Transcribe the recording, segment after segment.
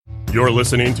You're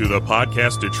listening to the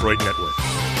Podcast Detroit Network.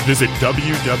 Visit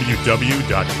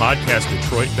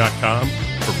www.podcastdetroit.com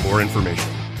for more information.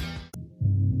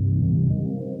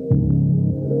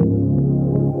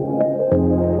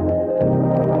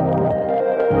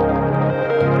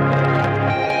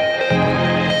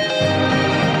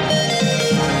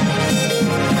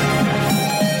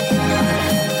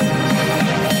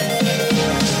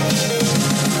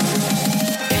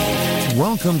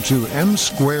 Welcome to M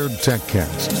Squared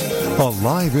TechCast, a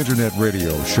live internet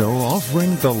radio show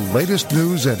offering the latest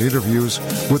news and interviews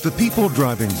with the people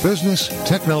driving business,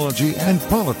 technology, and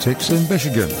politics in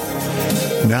Michigan.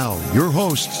 Now, your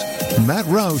hosts, Matt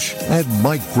Roush and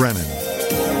Mike Brennan.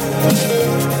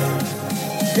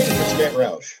 Hey, it's Matt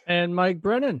Roush. And Mike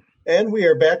Brennan. And we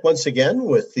are back once again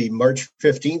with the March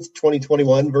 15th,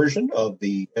 2021 version of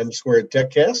the M Squared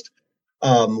TechCast.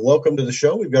 Welcome to the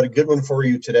show. We've got a good one for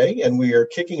you today, and we are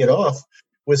kicking it off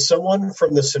with someone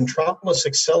from the Centropolis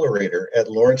Accelerator at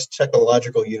Lawrence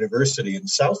Technological University in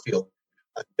Southfield,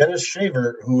 Dennis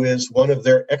Shaver, who is one of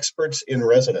their experts in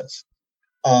residence.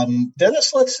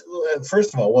 Dennis, let's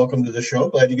first of all, welcome to the show.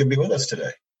 Glad you could be with us today.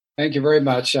 Thank you very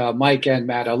much, Mike and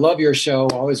Matt. I love your show.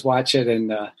 Always watch it,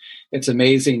 and it's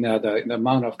amazing the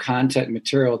amount of content and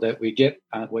material that we get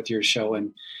with your show.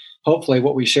 And hopefully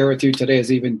what we share with you today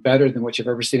is even better than what you've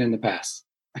ever seen in the past.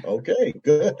 Okay,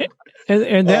 good.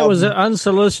 And that was an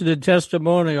unsolicited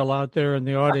testimonial out there in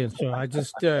the audience. So I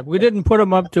just, we didn't put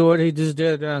him up to it. He just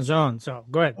did it on his own. So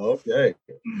go ahead. Okay.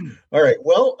 All right.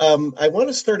 Well, I want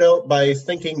to start out by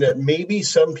thinking that maybe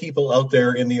some people out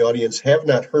there in the audience have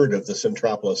not heard of the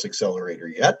Centropolis Accelerator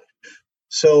yet.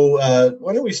 So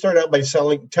why don't we start out by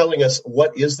telling us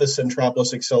what is the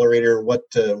Centropolis Accelerator? What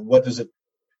does it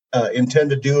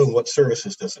intend to do, and what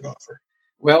services does it offer?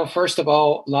 Well, first of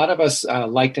all, a lot of us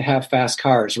like to have fast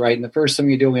cars, right? And the first thing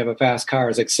we do when we have a fast car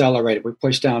is accelerate it. We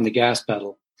push down the gas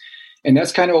pedal. And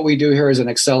that's kind of what we do here as an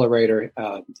accelerator,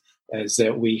 is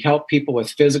that we help people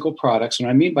with physical products. And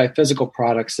what I mean by physical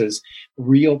products is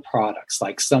real products,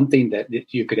 like something that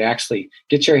you could actually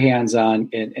get your hands on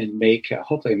and make,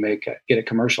 hopefully get it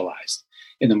commercialized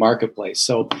in the marketplace.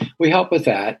 So we help with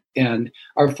that. And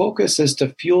our focus is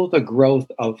to fuel the growth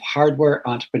of hardware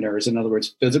entrepreneurs, in other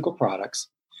words, physical products,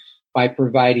 by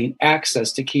providing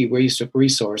access to key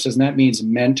resources. And that means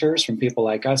mentors from people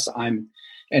like us. I'm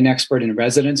an expert in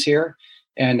residence here.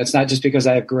 And it's not just because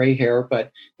I have gray hair,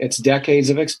 but it's decades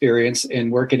of experience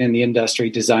in working in the industry,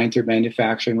 design through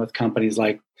manufacturing with companies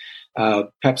like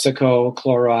PepsiCo,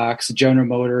 Clorox, General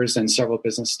Motors, and several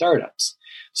business startups.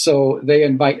 So they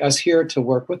invite us here to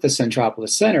work with the Centropolis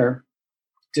Center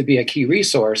to be a key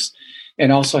resource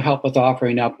and also help with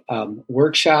offering up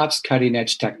workshops,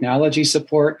 cutting-edge technology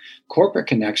support, corporate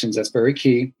connections, that's very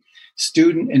key.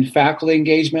 Student and faculty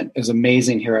engagement is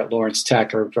amazing here at Lawrence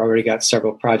Tech. I've already got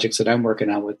several projects that I'm working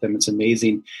on with them. It's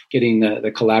amazing getting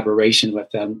the collaboration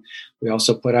with them. We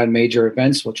also put on major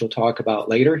events, which we'll talk about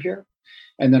later here,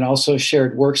 and then also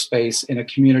shared workspace in a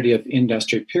community of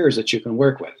industry peers that you can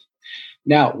work with.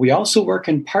 Now, we also work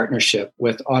in partnership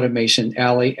with Automation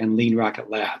Alley and Lean Rocket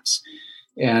Labs.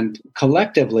 And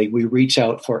collectively, we reach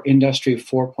out for Industry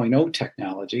 4.0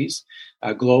 technologies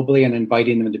globally and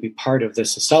inviting them to be part of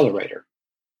this accelerator.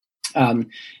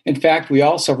 In fact, we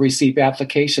also receive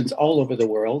applications all over the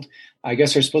world. I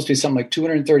guess there's supposed to be something like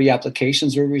 230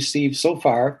 applications we received so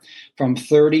far from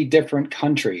 30 different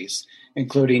countries,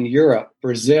 including Europe,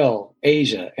 Brazil,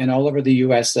 Asia, and all over the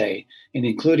USA, and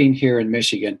including here in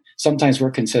Michigan. Sometimes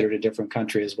we're considered a different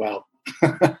country as well.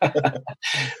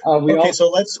 So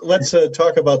let's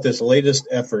talk about this latest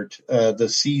effort, the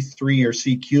C3 or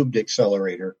C cubed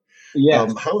accelerator.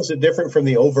 Yes. How is it different from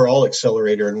the overall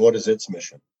accelerator, and what is its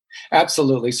mission?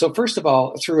 Absolutely. So first of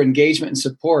all, through engagement and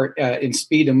support in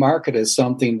speed to market is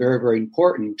something very, very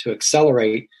important to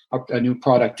accelerate a new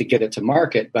product to get it to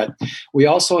market. But we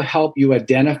also help you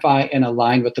identify and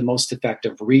align with the most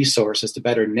effective resources to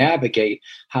better navigate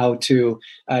how to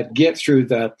get through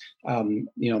the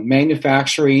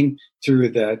manufacturing, through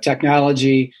the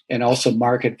technology, and also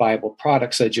market viable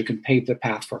products so that you can pave the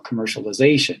path for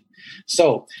commercialization.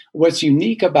 So what's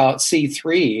unique about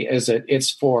C3 is that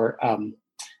it's for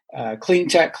clean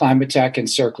tech, climate tech, and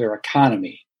circular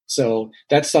economy. So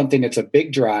that's something that's a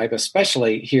big drive,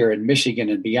 especially here in Michigan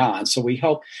and beyond. So we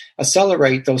help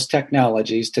accelerate those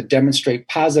technologies to demonstrate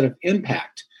positive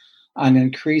impact on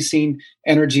increasing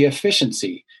energy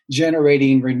efficiency,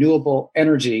 generating renewable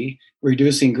energy,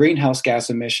 reducing greenhouse gas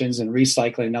emissions, and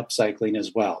recycling and upcycling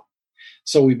as well.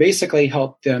 So we basically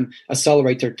help them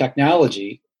accelerate their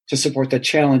technology to support the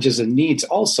challenges and needs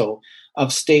also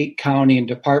of state, county, and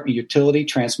department utility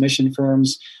transmission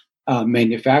firms,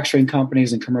 manufacturing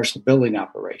companies, and commercial building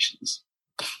operations.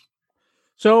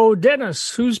 So,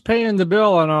 Dennis, who's paying the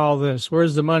bill on all this?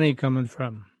 Where's the money coming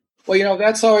from? Well,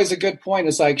 that's always a good point.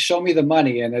 It's like, show me the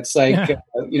money. And it's like,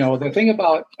 the thing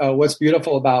about what's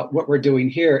beautiful about what we're doing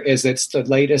here is it's the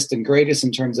latest and greatest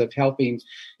in terms of helping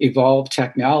evolve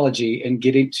technology and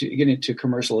getting to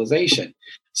commercialization.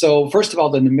 So first of all,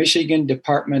 the Michigan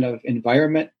Department of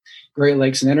Environment, Great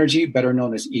Lakes and Energy, better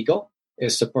known as EAGLE,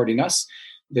 is supporting us.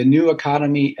 The New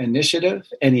Economy Initiative,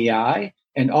 NEI,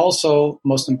 and also,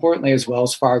 most importantly, as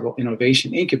Wells Fargo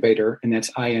Innovation Incubator, and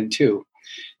that's IN2.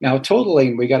 Now,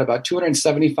 totaling, we got about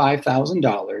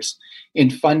 $275,000 in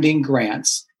funding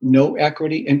grants, no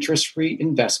equity, interest-free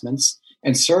investments,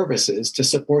 and services to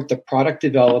support the product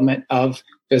development of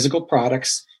physical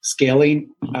products, scaling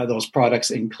those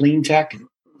products in clean tech,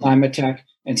 climate tech,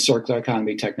 and circular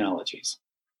economy technologies.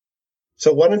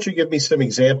 So why don't you give me some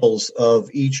examples of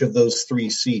each of those three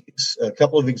C's? A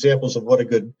couple of examples of what a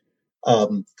good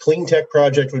clean tech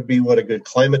project would be, what a good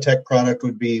climate tech product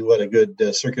would be, what a good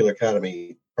circular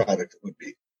economy product would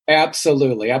be.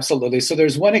 Absolutely. So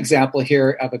there's one example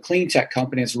here of a clean tech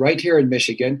company. It's right here in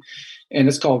Michigan, and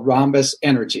it's called Rhombus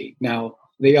Energy. Now,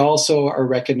 they also are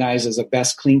recognized as a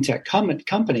best clean tech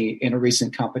company in a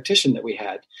recent competition that we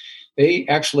had. They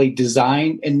actually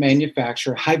design and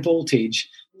manufacture high voltage,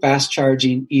 fast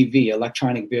charging EV,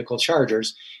 electronic vehicle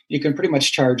chargers. You can pretty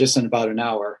much charge this in about an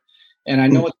hour. And I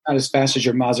know it's not as fast as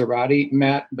your Maserati,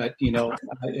 Matt, but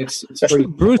it's pretty.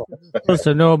 Bruce is supposed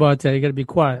to know about that. You got to be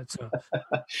quiet. So,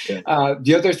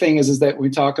 the other thing is that we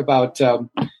talk about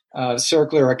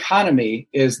circular economy.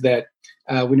 Is that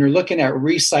when you're looking at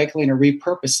recycling or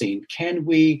repurposing, can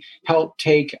we help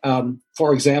take,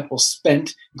 for example,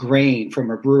 spent grain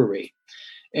from a brewery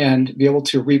and be able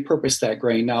to repurpose that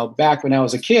grain? Now, back when I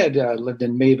was a kid, I lived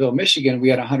in Mayville, Michigan. We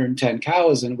had 110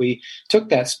 cows, and we took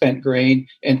that spent grain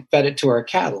and fed it to our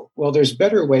cattle. Well, there's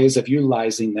better ways of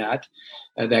utilizing that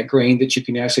grain that you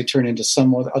can actually turn into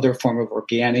some other form of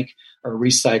organic or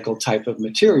recycled type of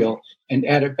material and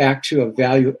add it back to a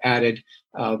value-added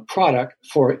product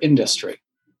for industry.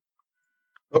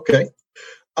 Okay.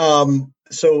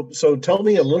 So tell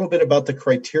me a little bit about the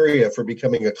criteria for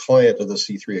becoming a client of the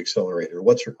C3 Accelerator.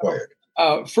 What's required?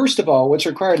 First of all, what's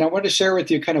required, and I want to share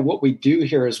with you kind of what we do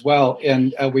here as well.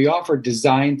 And we offer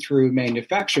design through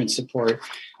manufacturing support.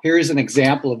 Here is an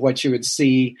example of what you would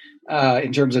see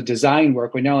in terms of design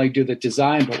work. We not only do the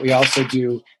design, but we also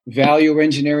do value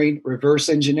engineering, reverse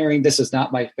engineering. This is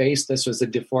not my face. This was a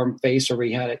deformed face where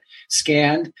we had it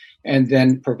scanned and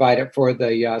then provide it for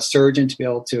the surgeon to be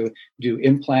able to do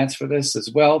implants for this as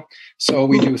well. So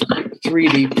we do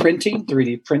 3D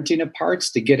printing of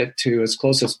parts to get it to as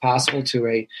close as possible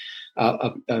to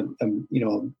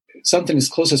something as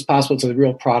close as possible to the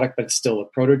real product, but it's still a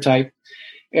prototype.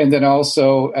 And then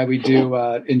also we do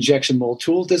injection mold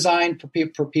tool design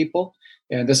for people.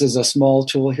 And this is a small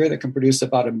tool here that can produce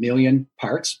about 1 million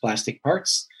parts, plastic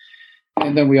parts.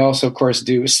 And then we also, of course,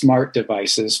 do smart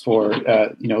devices for,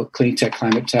 clean tech,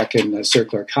 climate tech, and the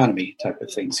circular economy type of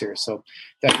things here. So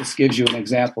that just gives you an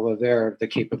example of the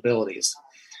capabilities.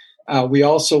 We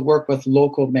also work with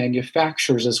local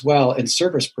manufacturers as well and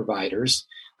service providers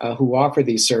who offer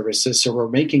these services. So we're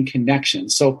making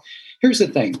connections. So here's the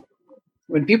thing.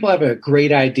 When people have a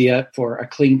great idea for a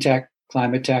clean tech,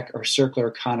 climate tech, or circular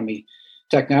economy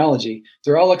technology,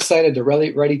 they're all excited, they're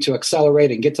ready to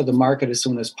accelerate and get to the market as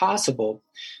soon as possible.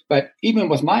 But even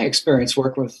with my experience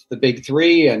working with the big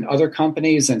three and other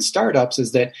companies and startups,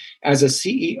 is that as a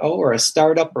CEO or a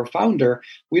startup or founder,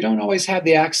 we don't always have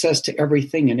the access to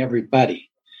everything and everybody.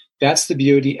 That's the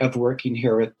beauty of working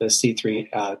here at the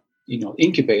C3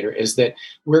 incubator, is that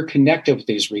we're connected with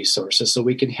these resources, so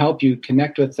we can help you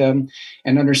connect with them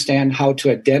and understand how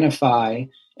to identify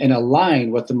and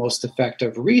align with the most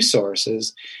effective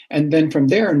resources. And then from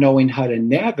there, knowing how to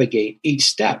navigate each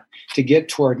step to get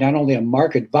toward not only a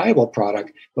market viable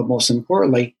product, but most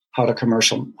importantly, how to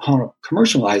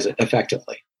commercialize it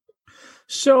effectively.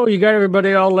 So you got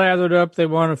everybody all lathered up. They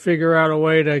want to figure out a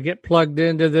way to get plugged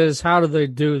into this. How do they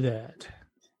do that?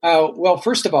 Well,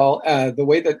 first of all, the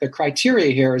way that the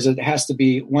criteria here is it has to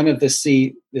be one of the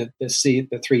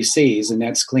three C's, and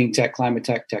that's clean tech, climate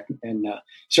tech, and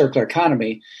circular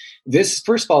economy. This,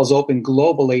 first of all, is open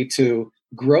globally to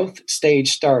growth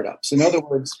stage startups. In other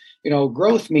words,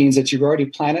 growth means that you've already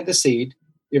planted the seed,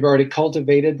 you've already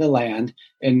cultivated the land,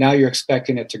 and now you're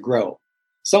expecting it to grow.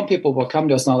 Some people will come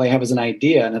to us and all they have is an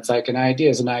idea, and it's like an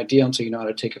idea is an idea until you know how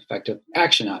to take effective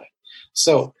action on it.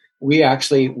 So we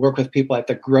actually work with people at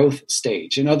the growth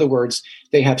stage. In other words,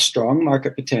 they have strong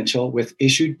market potential with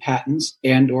issued patents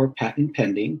and or patent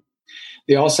pending.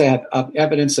 They also have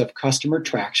evidence of customer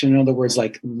traction, in other words,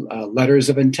 like letters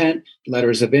of intent,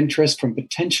 letters of interest from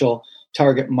potential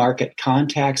target market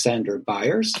contacts and or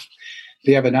buyers.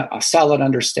 They have a solid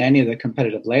understanding of the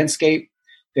competitive landscape.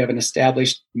 They have an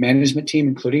established management team,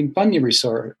 including funding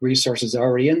resources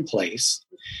already in place.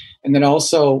 And then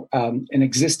also an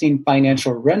existing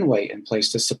financial runway in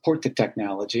place to support the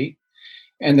technology.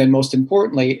 And then most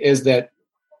importantly is that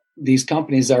these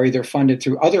companies are either funded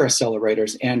through other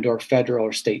accelerators and or federal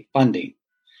or state funding.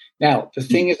 Now, the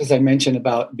thing is, as I mentioned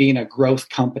about being a growth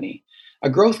company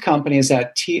is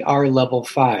at TR level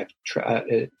 5,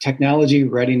 technology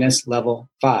readiness level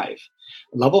 5.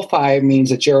 Level 5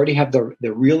 means that you already have the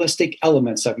realistic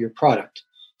elements of your product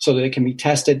so that it can be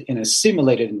tested in a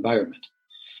simulated environment.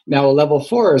 Now, a level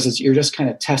 4 is you're just kind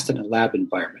of testing a lab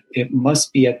environment. It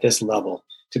must be at this level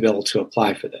to be able to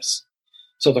apply for this.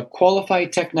 So the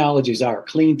qualified technologies are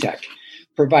clean tech,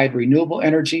 provide renewable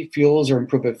energy, fuels, or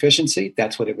improve efficiency.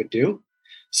 That's what it would do.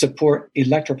 Support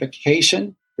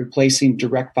electrification, replacing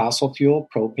direct fossil fuel,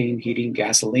 propane, heating,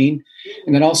 gasoline,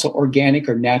 and then also organic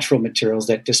or natural materials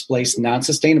that displace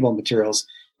non-sustainable materials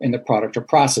in the product or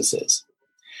processes.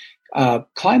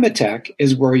 Climate tech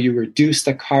is where you reduce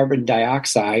the carbon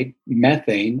dioxide,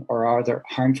 methane, or other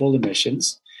harmful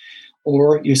emissions,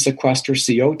 or you sequester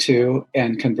CO2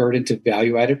 and convert into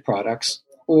value-added products,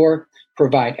 or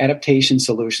provide adaptation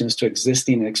solutions to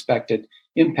existing and expected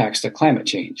impacts to climate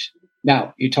change.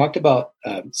 Now, you talked about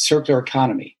circular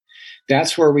economy.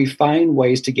 That's where we find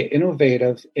ways to get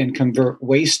innovative and convert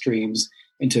waste streams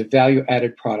into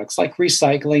value-added products like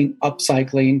recycling,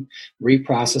 upcycling,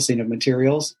 reprocessing of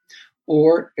materials,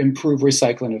 or improve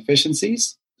recycling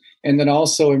efficiencies, and then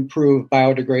also improve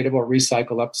biodegradable,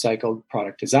 recycle, upcycled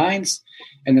product designs,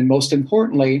 and then most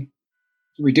importantly,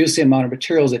 reduce the amount of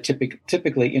materials that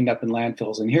typically end up in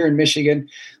landfills. And here in Michigan,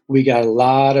 we got a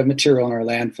lot of material in our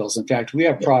landfills. In fact, we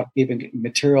have even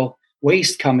material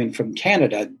waste coming from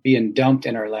Canada being dumped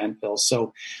in our landfills.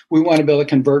 So we want to be able to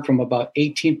convert from about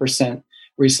 18%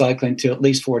 recycling to at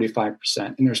least 45%.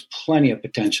 And there's plenty of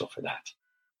potential for that.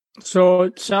 So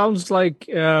it sounds like,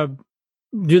 do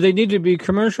they need to be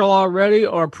commercial already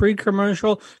or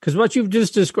pre-commercial? Because what you've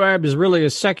just described is really a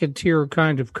second-tier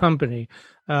kind of company.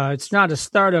 It's not a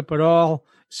startup at all.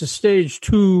 It's a stage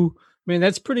 2. I mean,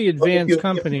 that's pretty advanced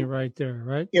company right there,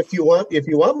 right? If you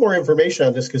want more information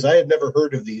on this, because I had never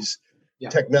heard of these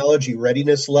technology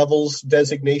readiness levels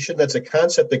designation. That's a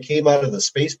concept that came out of the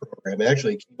space program.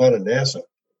 Actually, it came out of NASA.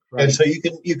 Right. And so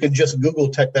you can just Google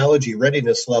technology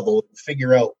readiness level and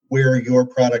figure out where your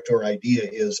product or idea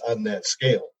is on that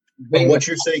scale. But what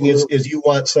you're saying is you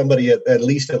want somebody at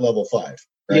least at level 5.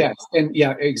 Right? Yes, and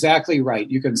exactly right.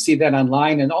 You can see that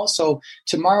online. And also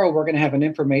tomorrow we're going to have an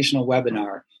informational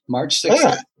webinar, March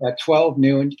 6th at 12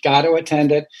 noon. Got to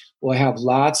attend it. We'll have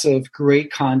lots of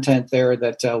great content there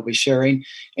that we'll be sharing.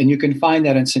 And you can find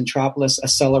that in Centropolis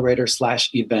Accelerator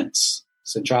 /events.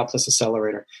 Centropolis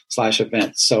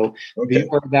Accelerator/events. So be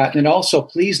aware of that. And also,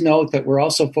 please note that we're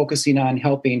also focusing on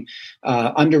helping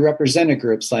underrepresented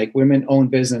groups like women-owned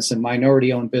business and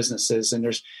minority-owned businesses. And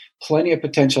there's plenty of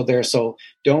potential there. So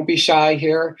don't be shy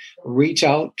here. Reach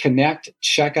out, connect,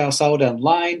 check us out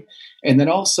online. And then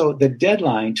also the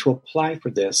deadline to apply for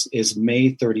this is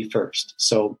May 31st.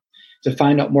 So to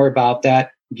find out more about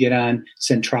that, get on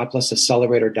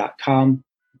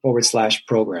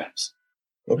centropolisaccelerator.com/programs.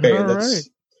 Okay, that's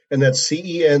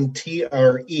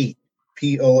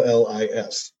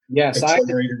CENTREPOLIS. Yes,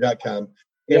 accelerator.com.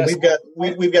 And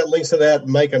we've got links to that.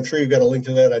 Mike, I'm sure you've got a link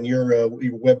to that on your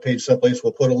webpage someplace.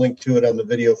 We'll put a link to it on the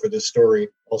video for this story.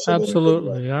 Also,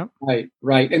 absolutely, yeah.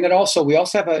 Right. And then we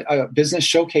also have a business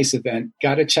showcase event.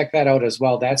 Got to check that out as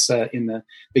well. That's in the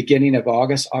beginning of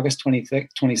August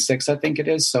 26th, I think it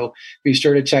is. So be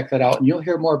sure to check that out. And you'll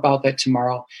hear more about that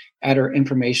tomorrow at our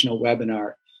informational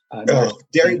webinar.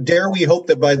 Dare we hope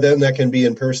that by then that can be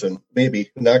in person?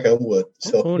 Maybe. Knock on wood.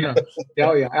 So.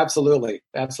 Absolutely.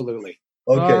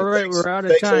 Okay, all right, we're out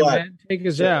of time, man. Take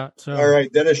us out. So. All right,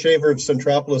 Dennis Shaver of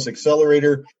Centropolis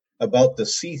Accelerator about the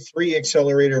C3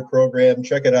 Accelerator program.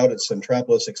 Check it out at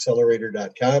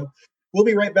centropolisaccelerator.com. We'll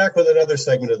be right back with another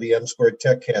segment of the M2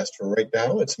 TechCast. For right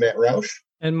now, it's Matt Roush.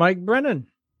 And Mike Brennan.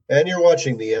 And you're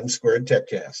watching the M2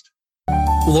 TechCast.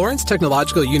 Lawrence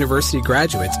Technological University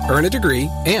graduates earn a degree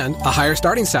and a higher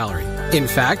starting salary. In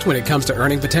fact, when it comes to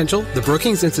earning potential, the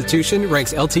Brookings Institution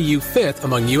ranks LTU 5th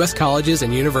among U.S. colleges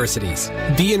and universities.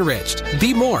 Be enriched.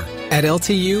 Be more. At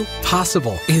LTU,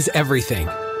 possible is everything.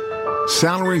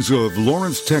 Salaries of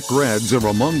Lawrence Tech grads are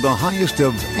among the highest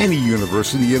of any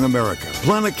university in America.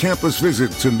 Plan a campus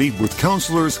visit to meet with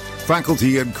counselors,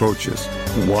 faculty, and coaches.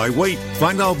 Why wait?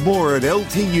 Find out more at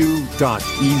ltu.edu.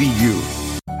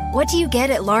 What do you get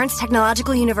at Lawrence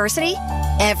Technological University?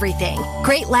 Everything.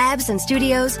 Great labs and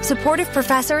studios, supportive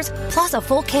professors, plus a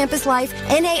full campus life,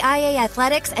 NAIA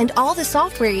athletics, and all the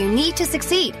software you need to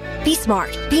succeed. Be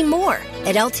smart. Be more.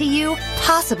 At LTU,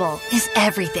 possible is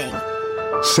everything.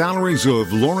 Salaries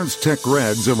of Lawrence Tech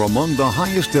grads are among the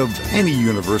highest of any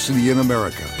university in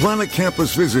America. Plan a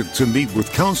campus visit to meet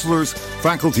with counselors,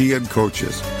 faculty, and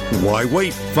coaches. Why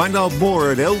wait? Find out more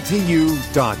at ltu.edu.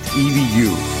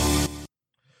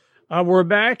 We're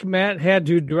back. Matt had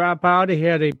to drop out. He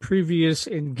had a previous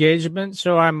engagement,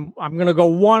 so I'm going to go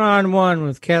one-on-one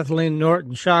with Kathleen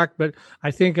Norton-Schock, but I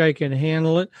think I can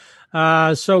handle it.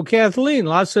 So, Kathleen,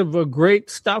 lots of great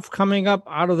stuff coming up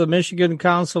out of the Michigan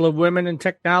Council of Women in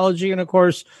Technology, and, of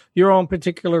course, your own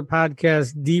particular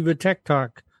podcast, Diva Tech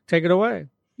Talk. Take it away.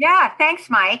 Yeah, thanks,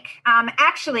 Mike.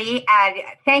 Actually,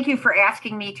 thank you for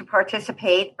asking me to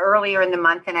participate earlier in the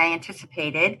month than I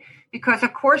anticipated, because,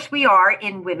 of course, we are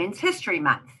in Women's History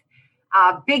Month.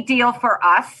 Big deal for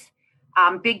us.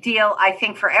 Big deal, I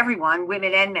think, for everyone,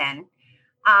 women and men.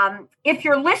 If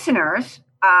your listeners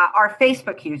are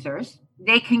Facebook users,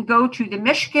 they can go to the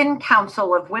Michigan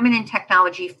Council of Women in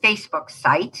Technology Facebook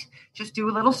site. Just do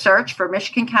a little search for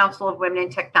Michigan Council of Women in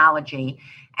Technology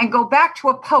and go back to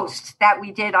a post that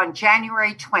we did on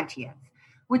January 20th,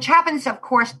 which happens, of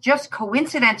course, just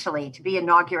coincidentally to be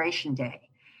Inauguration Day.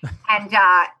 And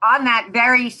on that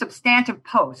very substantive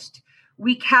post,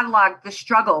 we cataloged the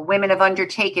struggle women have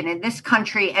undertaken in this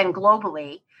country and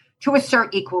globally to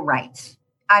assert equal rights.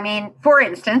 I mean, for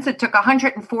instance, it took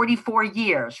 144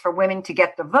 years for women to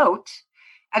get the vote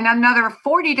and another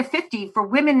 40 to 50 for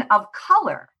women of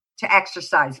color to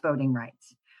exercise voting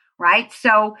rights, right?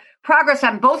 So progress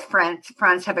on both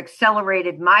fronts have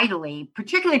accelerated mightily,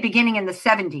 particularly beginning in the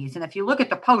 70s. And if you look at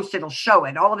the post, it'll show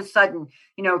it. All of a sudden,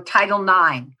 Title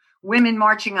IX, women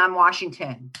marching on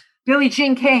Washington, Billie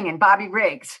Jean King and Bobby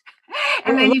Riggs.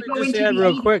 And then you go into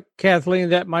real quick, Kathleen,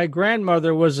 that my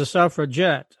grandmother was a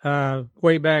suffragette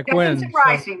way back when. Doesn't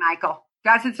surprise me, Michael.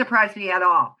 Doesn't surprise me at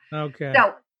all. Okay.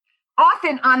 So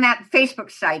often on that Facebook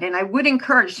site, and I would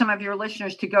encourage some of your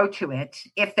listeners to go to it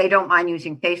if they don't mind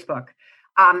using Facebook.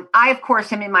 I, of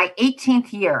course, am in my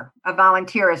 18th year of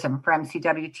volunteerism for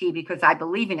MCWT because I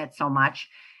believe in it so much.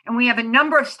 And we have a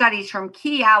number of studies from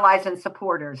key allies and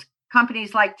supporters,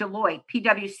 companies like Deloitte,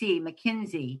 PwC,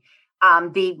 McKinsey,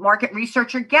 the market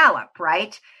researcher Gallup,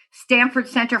 right? Stanford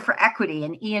Center for Equity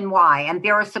and E&Y. And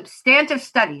there are substantive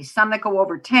studies, some that go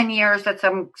over 10 years,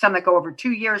 some that go over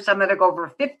 2 years, some that go over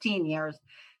 15 years,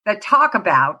 that talk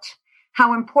about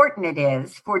how important it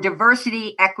is for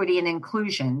diversity, equity, and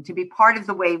inclusion to be part of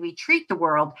the way we treat the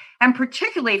world, and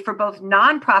particularly for both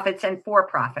nonprofits and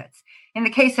for-profits. In the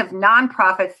case of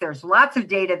nonprofits, there's lots of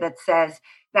data that says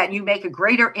that you make a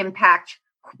greater impact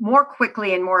more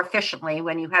quickly and more efficiently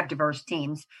when you have diverse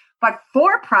teams. But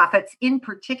for-profits in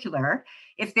particular,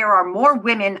 if there are more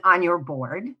women on your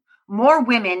board, more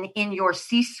women in your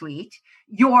C-suite,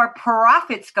 your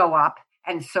profits go up,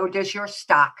 and so does your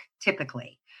stock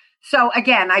typically. So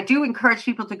again, I do encourage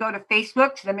people to go to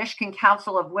Facebook, to the Michigan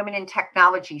Council of Women in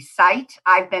Technology site.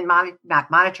 I've been not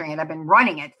monitoring it, I've been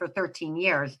running it for 13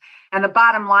 years. And the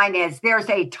bottom line is there's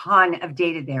a ton of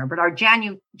data there. But our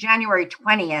January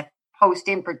 20th post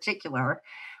in particular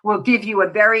will give you a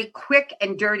very quick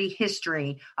and dirty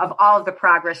history of all of the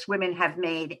progress women have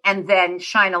made and then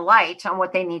shine a light on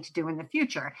what they need to do in the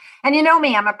future. And you know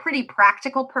me, I'm a pretty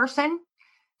practical person.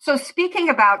 So speaking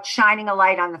about shining a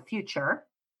light on the future,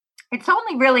 it's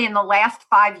only really in the last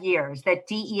 5 years that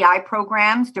DEI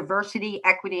programs, diversity,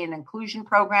 equity, and inclusion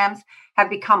programs,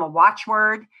 have become a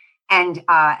watchword and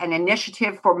an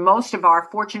initiative for most of our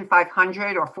Fortune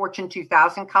 500 or Fortune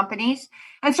 2000 companies.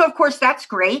 And so, of course, that's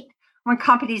great when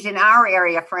companies in our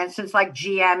area, for instance, like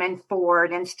GM and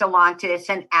Ford and Stellantis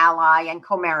and Ally and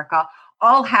Comerica,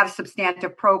 all have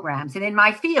substantive programs. And in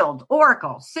my field,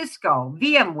 Oracle, Cisco,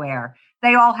 VMware,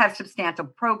 they all have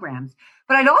substantive programs.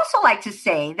 But I'd also like to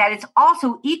say that it's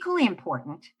also equally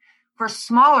important for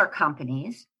smaller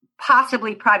companies,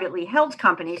 possibly privately held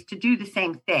companies, to do the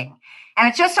same thing. And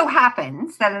it just so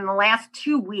happens that in the last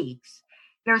 2 weeks,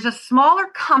 there's a smaller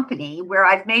company where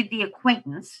I've made the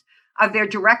acquaintance of their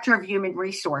director of human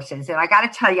resources. And I got to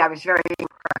tell you, I was very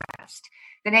impressed.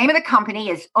 The name of the company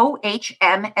is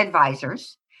OHM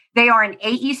Advisors. They are an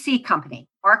AEC company,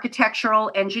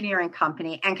 architectural engineering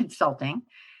company and consulting.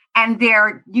 And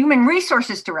their human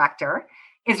resources director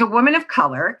is a woman of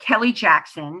color, Kelly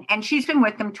Jackson, and she's been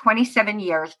with them 27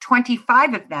 years,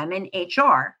 25 of them in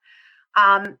HR.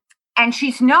 And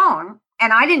she's known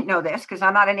and I didn't know this because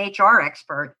I'm not an HR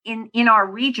expert, in our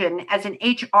region as an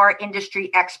HR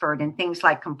industry expert in things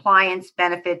like compliance,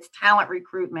 benefits, talent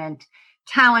recruitment,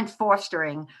 talent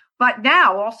fostering, but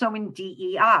now also in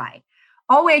DEI.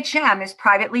 OHM is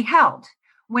privately held.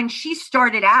 When she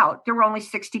started out, there were only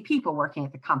 60 people working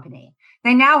at the company.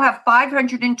 They now have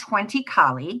 520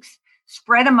 colleagues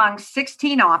spread among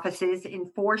 16 offices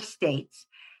in 4 states.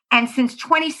 And since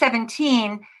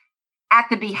 2017, at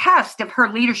the behest of her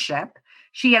leadership,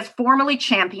 she has formally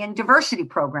championed diversity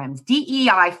programs,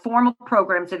 DEI formal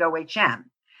programs at OHM.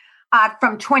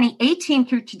 From 2018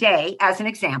 through today, as an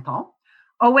example,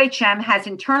 OHM has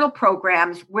internal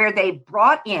programs where they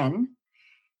brought in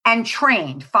and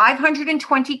trained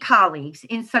 520 colleagues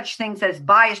in such things as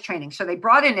bias training. So they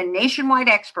brought in a nationwide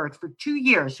expert for 2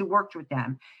 years who worked with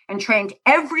them and trained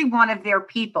every one of their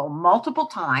people multiple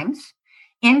times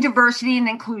in diversity and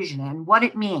inclusion and what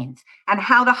it means and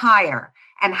how to hire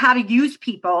and how to use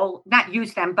people, not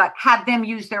use them, but have them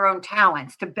use their own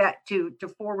talents to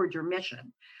forward your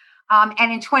mission.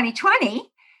 And in 2020,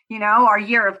 our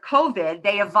year of COVID,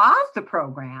 they evolved the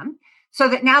program so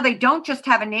that now they don't just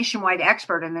have a nationwide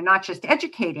expert and they're not just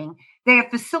educating, they have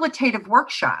facilitative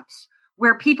workshops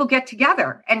where people get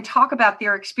together and talk about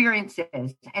their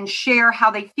experiences and share how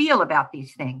they feel about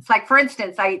these things. Like, for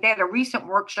instance, they had a recent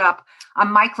workshop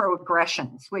on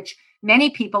microaggressions, which many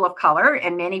people of color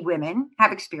and many women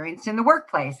have experienced in the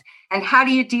workplace. And how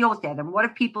do you deal with it? And what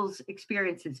have people's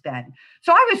experiences been?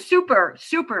 So I was super,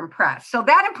 super impressed. So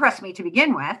that impressed me to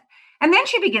begin with. And then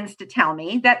she begins to tell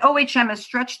me that OHM has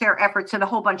stretched their efforts in a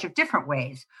whole bunch of different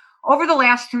ways. Over the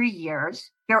last 3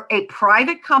 years, they're a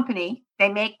private company. They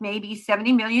make maybe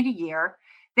 $70 million a year.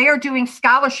 They are doing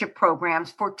scholarship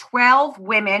programs for 12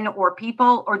 women or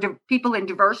people in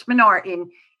diverse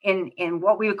in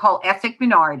what we would call ethnic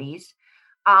minorities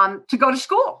to go to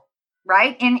school,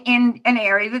 right? In an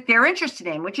area that they're interested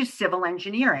in, which is civil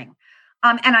engineering.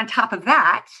 And on top of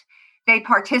that, they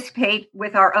participate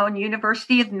with our own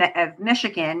University of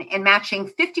Michigan in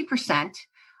matching 50%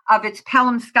 of its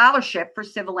Pelham scholarship for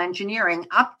civil engineering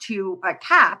up to a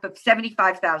cap of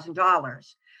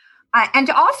 $75,000.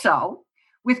 And also,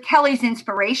 with Kelly's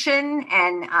inspiration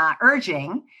and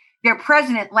urging, their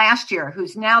president last year,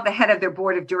 who's now the head of their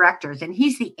board of directors, and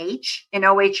he's the H in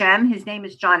OHM, his name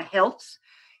is John Hiltz.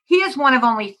 He is one of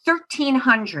only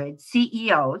 1,300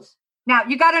 CEOs. Now,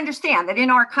 you got to understand that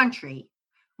in our country,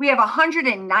 we have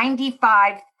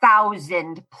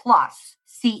 195,000 plus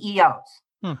CEOs.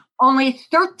 Only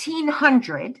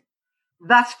 1,300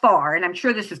 thus far, and I'm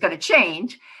sure this is going to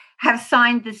change, have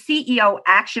signed the CEO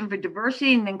Action for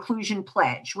Diversity and Inclusion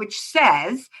Pledge, which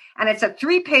says, and it's a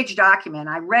 3-page document.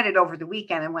 I read it over the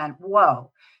weekend and went,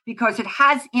 whoa, because it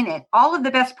has in it all of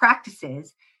the best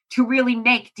practices to really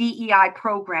make DEI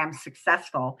programs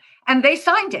successful. And they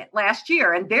signed it last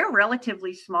year, and they're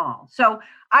relatively small. So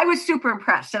I was super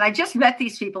impressed. And I just met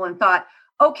these people and thought,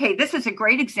 okay, this is a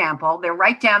great example. They're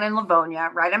right down in Livonia,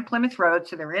 right on Plymouth Road.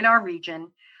 So they're in our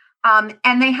region.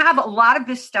 And they have a lot of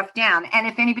this stuff down. And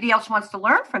if anybody else wants to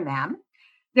learn from them,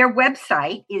 their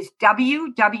website is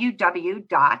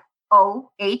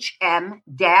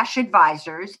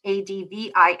www.ohm-advisors,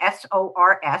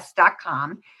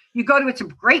 advisors.com. You go to, it's a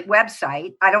great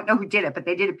website. I don't know who did it, but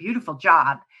they did a beautiful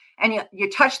job. And you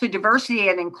touch the diversity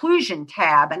and inclusion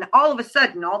tab, and all of a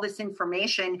sudden, all this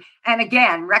information, and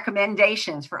again,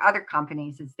 recommendations for other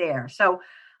companies is there. So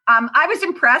I was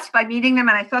impressed by meeting them,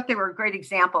 and I thought they were a great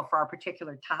example for our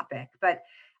particular topic. But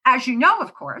as you know,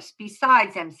 of course,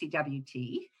 besides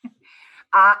MCWT,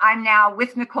 I'm now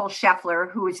with Nicole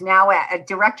Scheffler, who is now a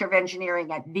director of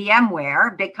engineering at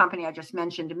VMware, a big company I just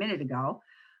mentioned a minute ago.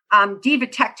 Diva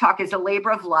Tech Talk is a labor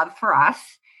of love for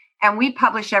us. And we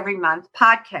publish every month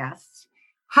podcasts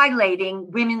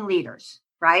highlighting women leaders,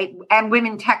 right? And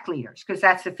women tech leaders, because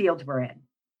that's the field we're in.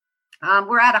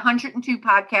 We're at 102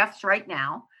 podcasts right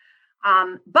now.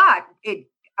 But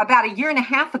about a year and a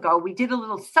half ago, we did a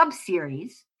little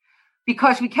sub-series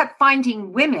because we kept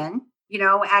finding women,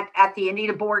 at the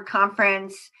Anita Borg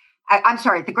conference. At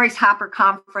the Grace Hopper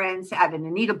conference, at an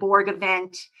Anita Borg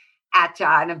event, at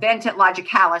an event at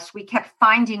Logicalis. We kept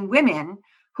finding women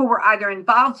who were either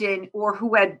involved in or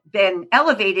who had been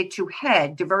elevated to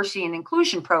head diversity and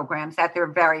inclusion programs at their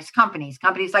various companies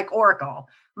like Oracle,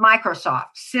 Microsoft,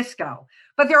 Cisco.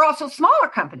 But there are also smaller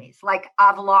companies like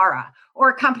Avalara, or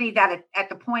a company that at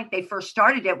the point they first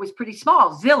started it was pretty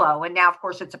small, Zillow, and now, of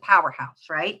course, it's a powerhouse,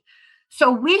 right?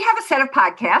 So we have a set of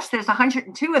podcasts. There's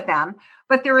 102 of them,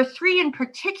 but there are 3 in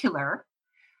particular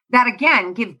that,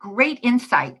 again, give great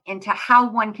insight into how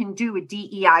one can do a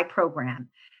DEI program.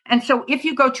 And so if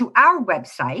you go to our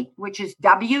website, which is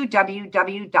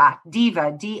www.diva,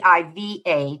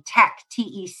 D-I-V-A, tech,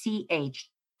 T-E-C-H,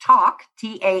 talk.com,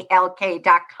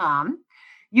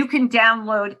 you can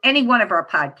download any one of our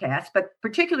podcasts, but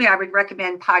particularly I would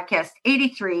recommend podcasts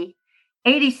 83,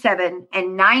 87,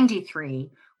 and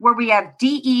 93, where we have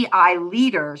DEI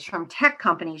leaders from tech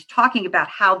companies talking about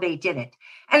how they did it.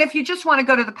 And if you just want to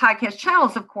go to the podcast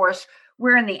channels, of course,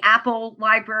 we're in the Apple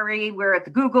library. We're at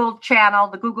the Google channel,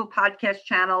 the Google podcast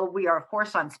channel. We are, of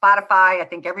course, on Spotify. I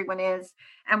think everyone is.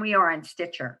 And we are on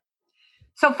Stitcher.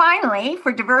 So finally,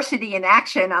 for diversity in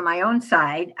action on my own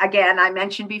side, again, I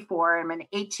mentioned before, I'm an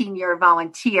 18-year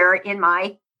volunteer in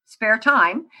my spare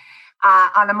time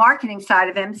on the marketing side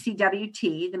of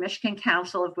MCWT, the Michigan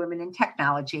Council of Women in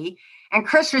Technology. And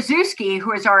Chris Rzuski,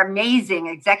 who is our amazing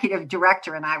executive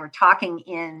director, and I were talking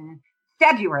in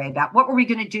February about what were we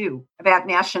going to do about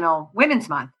National Women's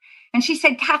Month. And she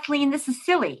said, Kathleen, this is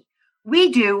silly. We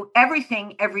do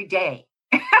everything every day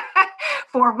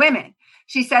for women.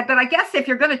 She said, but I guess if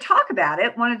you're going to talk about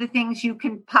it, one of the things you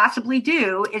can possibly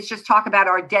do is just talk about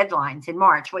our deadlines in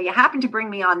March. Well, you happen to bring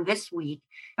me on this week,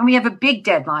 and we have a big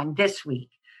deadline this week.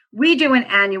 We do an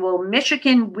annual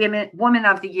Michigan Woman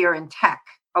of the Year in Tech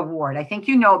Award. I think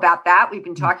you know about that. We've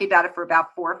been talking about it for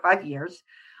about 4 or 5 years.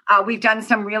 We've done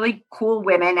some really cool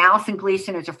women. Allison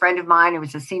Gleason, who's a friend of mine, who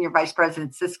was a senior vice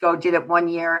president at Cisco, did it one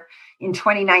year. In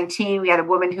 2019, we had a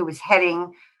woman who was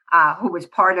who was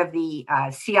part of the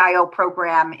CIO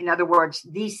program. In other words,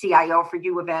 the CIO for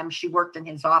U of M. She worked in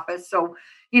his office. So,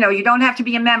 you don't have to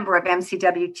be a member of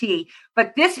MCWT,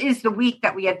 but this is the week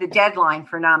that we have the deadline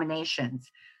for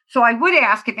nominations. So I would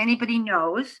ask if anybody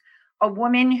knows a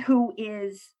woman who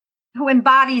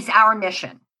embodies our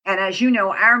mission. And as you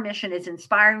know, our mission is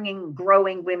inspiring and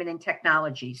growing women in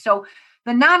technology. So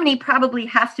the nominee probably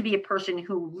has to be a person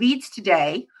who leads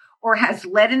today or has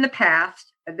led in the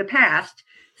past,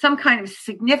 some kind of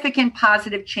significant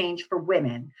positive change for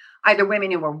women, either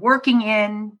women who are working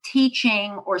in,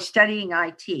 teaching, or studying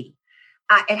IT.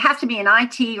 It has to be an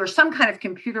IT or some kind of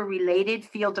computer-related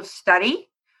field of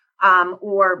study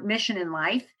or mission in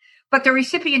life. But the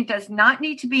recipient does not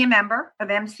need to be a member of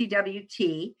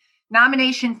MCWT.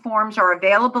 Nomination forms are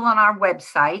available on our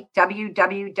website,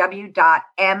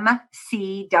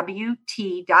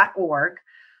 www.mcwt.org.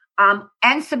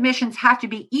 And submissions have to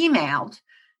be emailed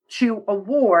to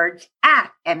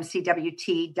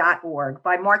awards@mcwt.org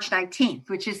by March 19th,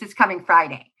 which is this coming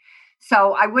Friday.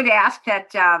 So I would ask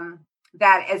that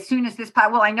as soon as this,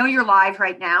 I know you're live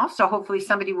right now, so hopefully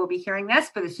somebody will be hearing this,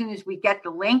 but as soon as we get the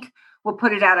link, we'll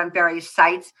put it out on various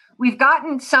sites. We've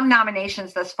gotten some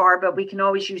nominations thus far, but we can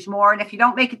always use more. And if you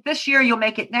don't make it this year, you'll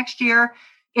make it next year.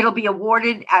 It'll be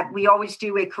awarded we always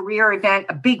do a career event,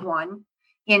 a big one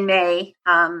in May.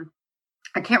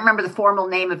 I can't remember the formal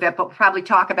name of it, but we'll probably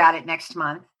talk about it next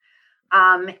month.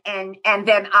 And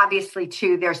then obviously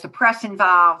too, there's the press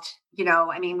involved.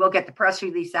 We'll get the press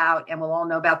release out and we'll all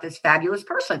know about this fabulous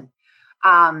person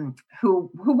who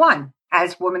won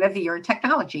as Woman of the Year in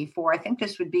Technology for, I think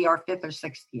this would be our 5th or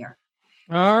 6th year.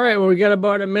 All right. Well, we got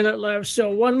about a minute left. So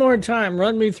one more time,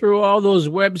 run me through all those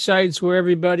websites where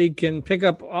everybody can pick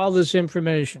up all this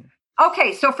information.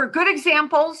 Okay. So for good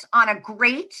examples on a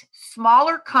great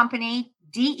smaller company,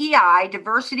 DEI,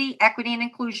 diversity, equity, and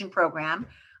inclusion program,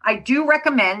 I do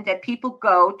recommend that people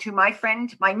go to my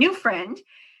new friend,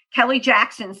 Kelly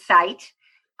Jackson's site,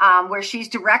 where she's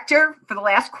director for the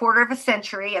last quarter of a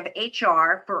century of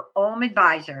HR for OHM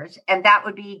Advisors. And that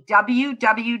would be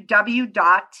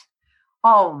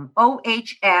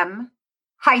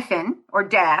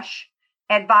www.ohm-advisors,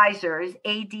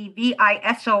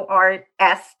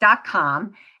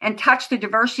 advisors.com, and touch the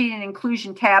diversity and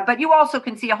inclusion tab. But you also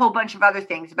can see a whole bunch of other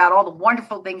things about all the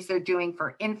wonderful things they're doing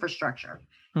for infrastructure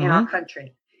in our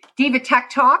country. Diva Tech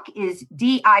Talk is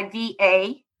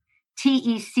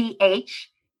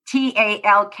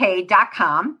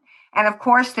DIVATECHTALK.com. And of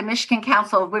course, the Michigan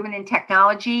Council of Women in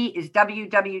Technology is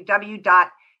www.mcwt.org.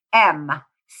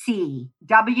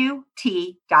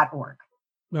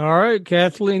 All right,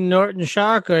 Kathleen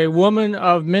Norton-Schock, a woman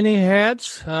of many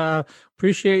hats.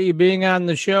 Appreciate you being on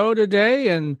the show today.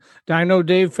 And I know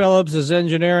Dave Phillips is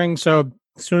engineering, so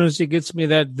as soon as he gets me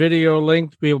that video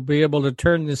link, we'll be able to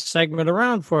turn this segment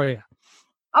around for you.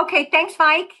 Okay, thanks,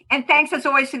 Mike. And thanks, as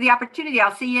always, for the opportunity.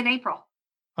 I'll see you in April.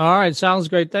 All right, sounds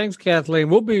great. Thanks, Kathleen.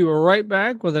 We'll be right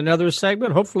back with another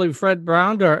segment. Hopefully, Fred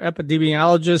Brown, our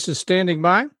epidemiologist, is standing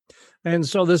by. And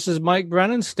so this is Mike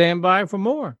Brennan. Stand by for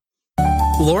more.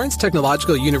 Lawrence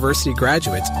Technological University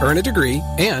graduates earn a degree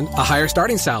and a higher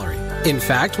starting salary. In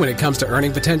fact, when it comes to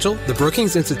earning potential, the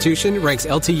Brookings Institution ranks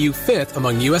LTU 5th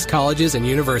among U.S. colleges and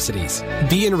universities.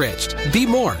 Be enriched. Be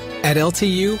more. At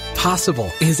LTU,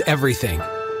 possible is everything.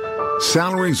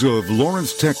 Salaries of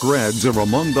Lawrence Tech grads are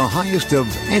among the highest of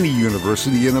any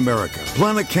university in America.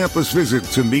 Plan a campus visit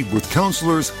to meet with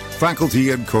counselors, faculty,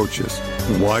 and coaches.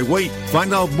 Why wait?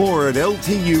 Find out more at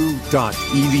ltu.edu.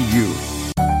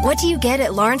 What do you get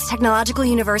at Lawrence Technological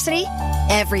University?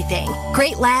 Everything.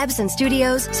 Great labs and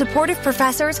studios, supportive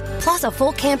professors, plus a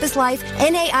full campus life,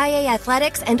 NAIA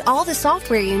athletics, and all the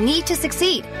software you need to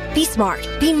succeed. Be smart.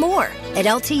 Be more. At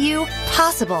LTU,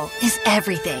 possible is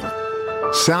everything.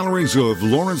 Salaries of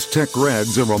Lawrence Tech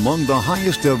grads are among the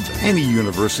highest of any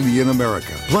university in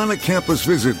America. Plan a campus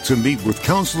visit to meet with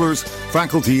counselors,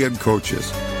 faculty, and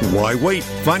coaches. Why wait?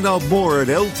 Find out more at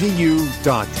ltu.edu.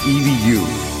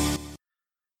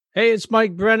 Hey, it's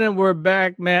Mike Brennan. We're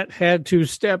back. Matt had to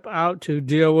step out to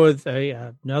deal with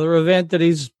another event that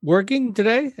he's working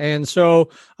today. And so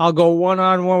I'll go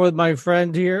one-on-one with my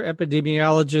friend here,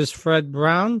 epidemiologist Fred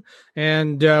Brown,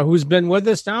 and who's been with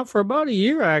us now for about a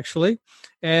year, actually.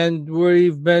 And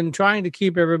we've been trying to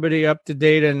keep everybody up to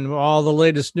date on all the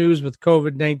latest news with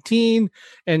COVID-19.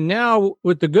 And now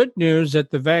with the good news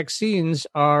that the vaccines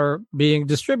are being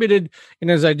distributed. And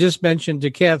as I just mentioned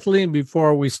to Kathleen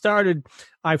before we started,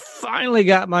 I finally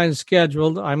got mine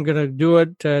scheduled. I'm going to do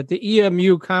it at the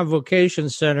EMU Convocation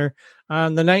Center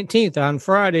on the 19th, on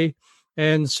Friday.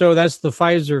 And so that's the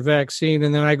Pfizer vaccine.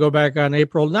 And then I go back on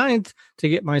April 9th to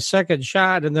get my second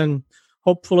shot. And then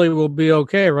hopefully we'll be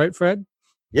okay. Right, Fred?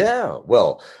 Yeah,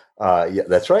 well, yeah,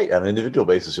 that's right. On an individual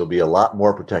basis, you'll be a lot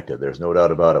more protected. There's no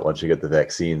doubt about it. Once you get the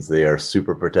vaccines, they are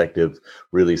super protective,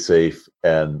 really safe,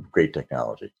 and great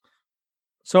technology.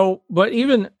 So, but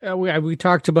even we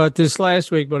talked about this last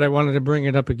week, but I wanted to bring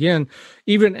it up again.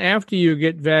 Even after you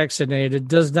get vaccinated,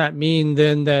 does not mean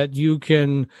then that you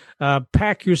can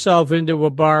pack yourself into a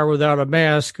bar without a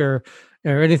mask or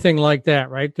anything like that,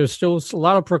 right? There's still a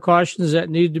lot of precautions that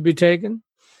need to be taken.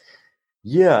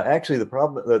 Yeah, actually,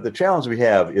 the challenge we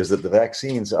have is that the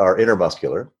vaccines are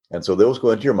intermuscular, and so those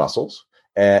go into your muscles,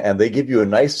 and they give you a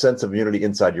nice sense of immunity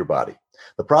inside your body.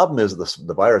 The problem is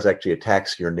the virus actually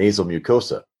attacks your nasal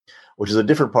mucosa, which is a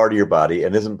different part of your body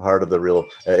and isn't part of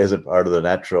the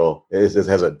natural. It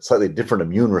has a slightly different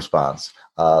immune response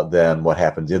than what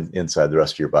happens inside the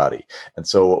rest of your body. And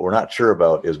so what we're not sure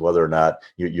about is whether or not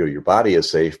your body is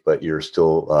safe, but you're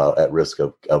still at risk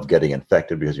of getting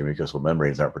infected because your mucosal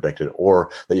membranes aren't protected, or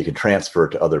that you can transfer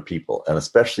it to other people. And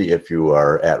especially if you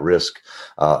are at risk,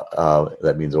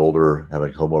 that means older,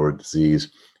 having comorbid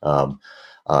disease,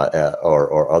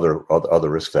 or other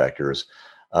risk factors,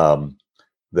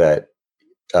 that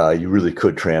you really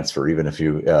could transfer, even if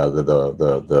you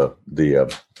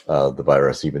the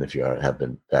virus, even if you have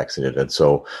been vaccinated. And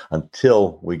so,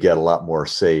 until we get a lot more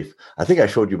safe, I think I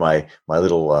showed you my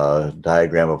little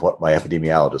diagram of what my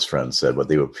epidemiologist friends said, what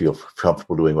they would feel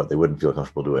comfortable doing, what they wouldn't feel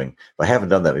comfortable doing. If I haven't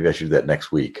done that, maybe I should do that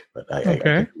next week. But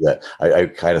I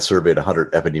kind of surveyed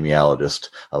 100 epidemiologists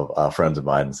of friends of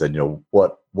mine and said,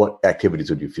 what activities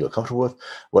would you feel comfortable with?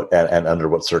 And under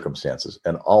what circumstances?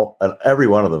 And every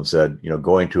one of them said,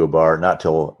 going to a bar, not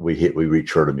till we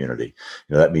reach herd immunity.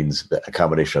 That means that a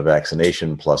combination of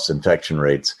vaccination plus infection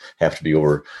rates have to be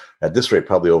at this rate,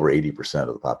 probably over 80%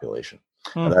 of the population.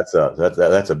 And that's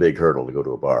a big hurdle to go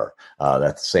to a bar.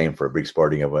 That's the same for a big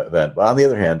sporting event. But on the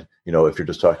other hand, if you're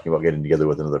just talking about getting together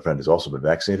with another friend who's also been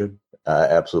vaccinated,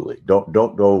 absolutely. Don't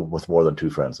go with more than two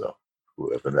friends though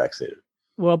who have been vaccinated.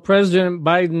 Well, President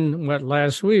Biden,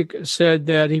 last week, said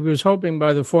that he was hoping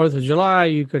by the 4th of July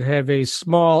you could have a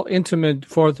small, intimate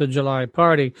 4th of July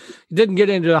party. He didn't get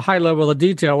into a high level of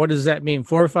detail. What does that mean?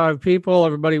 4 or 5 people,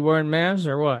 everybody wearing masks,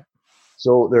 or what?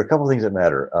 So there are a couple of things that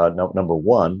matter. Number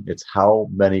one, it's how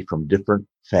many from different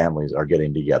families are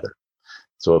getting together.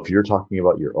 So if you're talking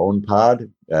about your own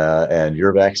pod and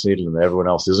you're vaccinated and everyone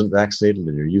else isn't vaccinated,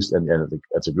 and and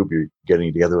it's a group you're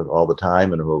getting together with all the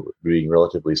time and who are being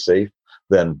relatively safe,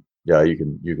 then yeah, you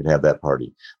can have that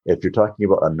party. If you're talking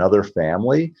about another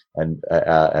family, and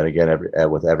again,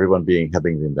 with everyone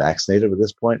having been vaccinated at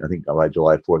this point, I think by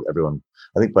July 4th,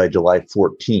 by July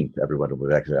 14th, everyone will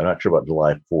be vaccinated. I'm not sure about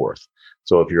July 4th.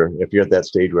 So if you're at that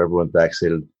stage where everyone's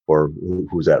vaccinated or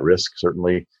who's at risk,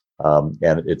 certainly, and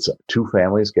it's two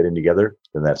families getting together,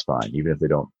 then that's fine, even if they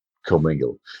don't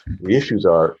commingle. The issues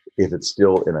are if it's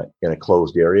still in a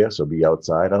closed area, so be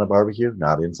outside on a barbecue,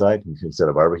 not inside. Instead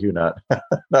of barbecue, not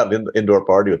an indoor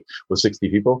party with 60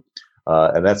 people,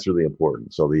 and that's really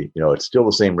important. So it's still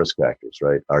the same risk factors,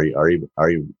 right? Are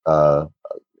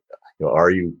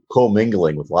you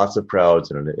commingling with lots of crowds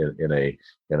in a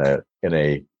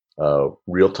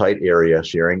real tight area,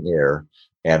 sharing air,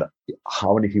 and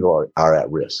how many people are at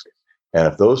risk. And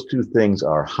if those two things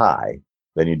are high,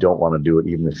 then you don't want to do it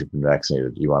even if you've been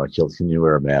vaccinated. You want to continue to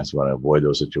wear a mask. You want to avoid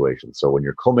those situations. So when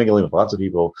you're commingling with lots of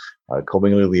people,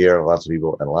 commingling the air with lots of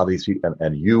people, and a lot of these people,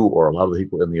 and you or a lot of the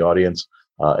people in the audience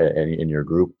and in your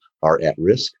group are at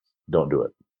risk, don't do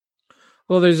it.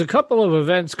 Well, there's a couple of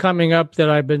events coming up that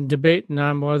I've been debating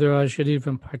on whether I should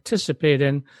even participate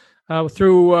in.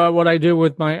 Through what I do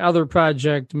with my other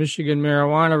project, Michigan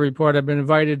Marijuana Report, I've been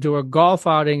invited to a golf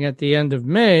outing at the end of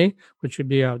May, which would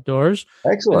be outdoors.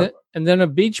 Excellent. And then a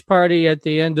beach party at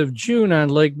the end of June on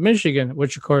Lake Michigan,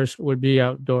 which, of course, would be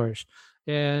outdoors.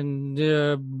 And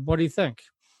what do you think?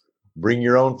 Bring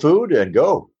your own food and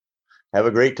go. Have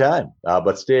a great time,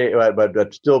 but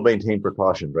still maintain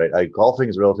precautions, right? Golfing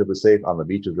is relatively safe. On the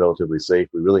beach is relatively safe.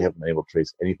 We really haven't been able to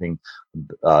trace anything,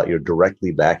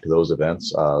 directly back to those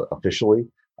events officially.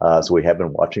 So we have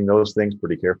been watching those things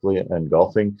pretty carefully. And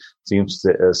golfing seems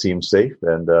safe,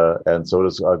 and so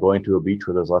does going to a beach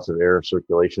where there's lots of air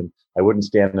circulation. I wouldn't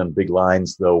stand in big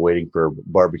lines though, waiting for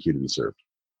barbecue to be served.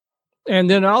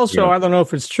 And then also, I don't know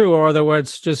if it's true or whether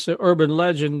it's just an urban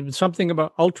legend, something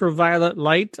about ultraviolet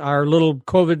light. Our little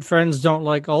COVID friends don't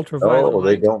like ultraviolet light.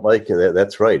 They don't like it.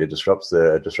 That's right. It disrupts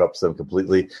them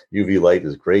completely. UV light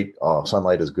is great.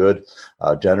 Sunlight is good,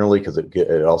 generally, because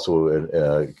it also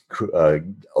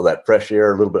that fresh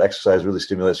air, a little bit of exercise really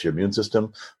stimulates your immune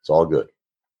system. It's all good.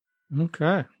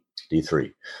 Okay.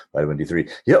 D3, vitamin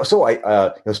D3. So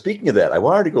I, speaking of that, I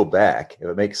wanted to go back, if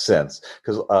it makes sense,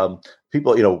 because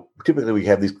people, typically we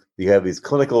have these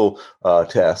clinical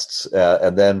tests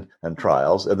and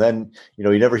trials, and then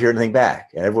you never hear anything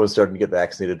back, and everyone's starting to get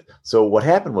vaccinated. So what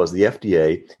happened was the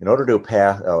FDA, in order to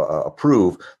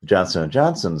approve Johnson &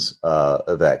 Johnson's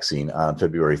vaccine on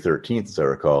February 13th, as I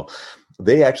recall,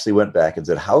 they actually went back and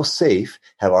said, how safe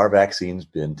have our vaccines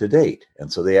been to date?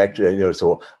 And so they actually,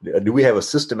 so do we have a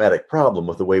systematic problem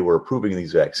with the way we're approving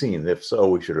these vaccines? If so,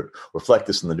 we should reflect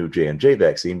this in the new J&J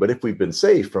vaccine. But if we've been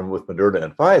safe with Moderna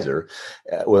and Pfizer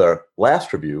with our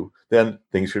last review, then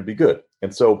things should be good.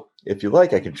 And so if you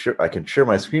like, I can share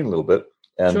my screen a little bit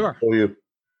and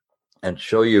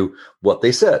show you what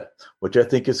they said, which I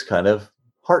think is kind of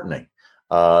heartening.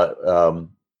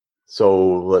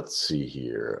 So let's see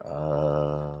here.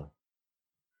 I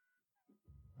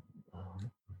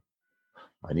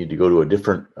need to go to a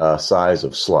different size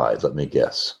of slides. Let me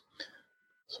guess.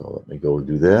 So let me go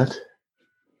do that.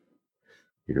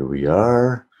 Here we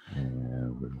are.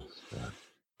 And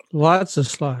lots of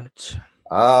slides.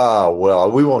 Well,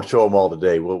 we won't show them all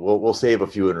today. We'll save a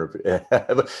few.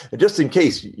 Just in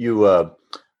case you've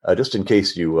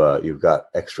got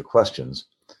extra questions,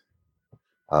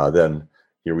 then.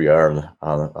 Here we are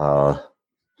on the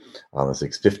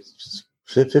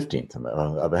 15th.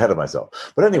 I'm ahead of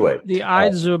myself. But anyway. The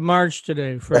Ides of March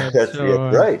today, Fred.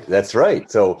 Right. That's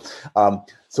right. So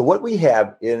what we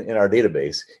have in our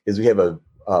database is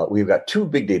we've got two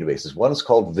big databases. One is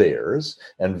called VAERS,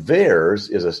 and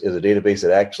VAERS is a database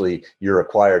that actually you're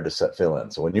required to fill in.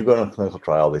 So when you go to a clinical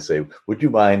trial, they say, would you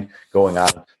mind going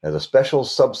on as a special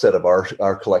subset of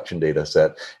our collection data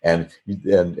set? And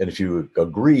if you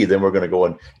agree, then we're going to go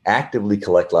and actively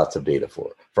collect lots of data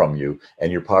from you,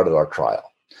 and you're part of our trial.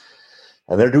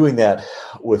 And they're doing that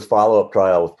with follow-up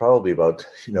trials, probably about,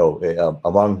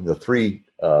 among the three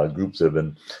groups that have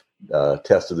been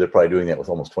tested, they're probably doing that with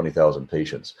almost 20,000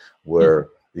 patients, where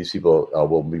these people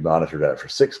will be monitored after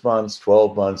 6 months,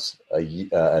 12 months, a year,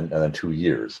 and then 2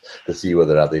 years to see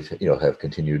whether or not they have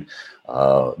continued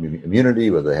immunity,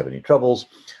 whether they have any troubles.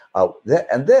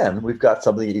 And then we've got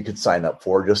something that you can sign up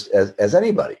for just as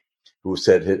anybody who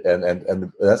said,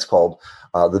 and that's called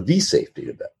the VSafe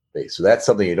database. So that's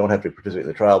something you don't have to participate in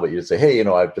the trial, but you just say, hey,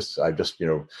 I've just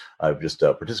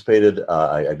participated.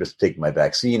 I've just taken my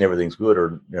vaccine. Everything's good,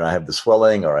 or I have the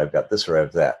swelling, or I've got this, or I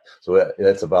have that. So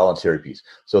that's a voluntary piece.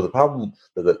 So the problem,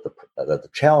 the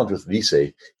challenge with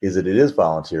VSafe is that it is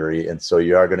voluntary, and so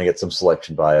you are going to get some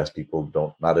selection bias.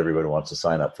 Not everybody wants to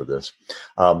sign up for this.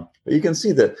 But you can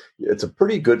see that it's a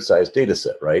pretty good sized data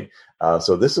set, right?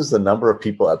 So this is the number of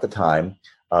people at the time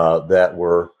that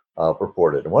were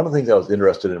reported. And one of the things I was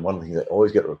interested in, one of the things I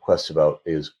always get requests about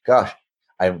is, gosh,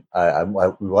 we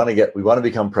want to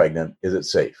become pregnant. Is it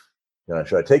safe?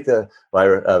 Should I take the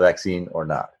vaccine or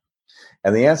not?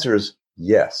 And the answer is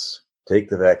yes. Take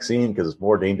the vaccine, because it's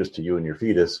more dangerous to you and your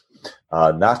fetus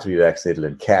not to be vaccinated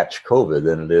and catch COVID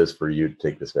than it is for you to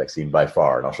take this vaccine by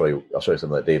far. And I'll show you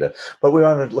some of that data. But we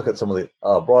want to look at some of the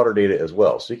broader data as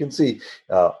well. So you can see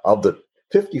of the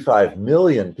 55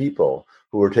 million people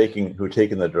who are taking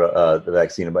the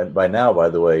vaccine. And by now, by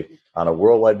the way, on a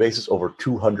worldwide basis, over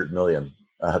 200 million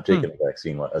have taken the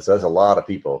vaccine. So that's a lot of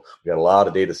people. We got a lot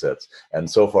of data sets, and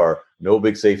so far, no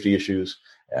big safety issues,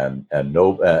 and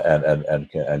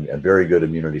very good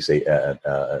immunity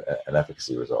and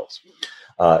efficacy results.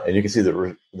 And you can see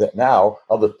that now,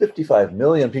 of the 55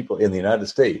 million people in the United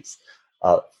States,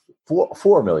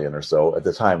 4 million or so at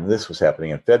the time this was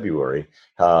happening in February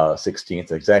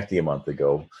 16th, exactly a month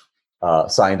ago,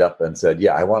 signed up and said,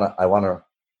 "Yeah, I want to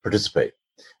participate."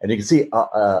 And you can see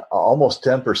almost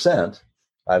 10%.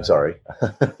 I'm sorry,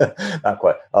 not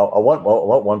quite.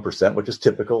 1%, which is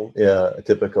typical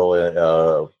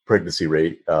pregnancy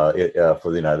rate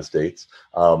for the United States,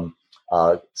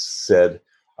 said,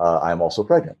 "I'm also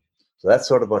pregnant." So that's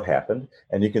sort of what happened.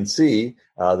 And you can see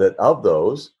that of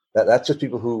those, that's just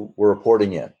people who were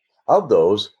reporting in. Of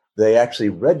those, they actually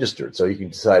registered. So you can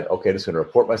decide, okay, I'm just going to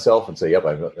report myself and say, "Yep,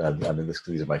 I'm in this.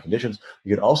 These are my conditions."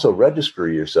 You can also register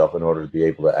yourself in order to be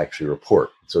able to actually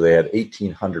report. So they had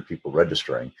 1,800 people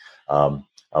registering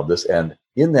of this, and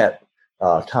in that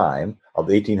time of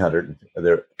the 1,800,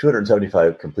 there are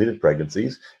 275 completed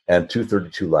pregnancies and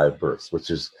 232 live births, which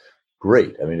is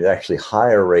great. I mean, it's actually a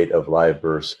higher rate of live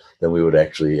births than we would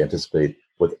actually anticipate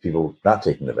with people not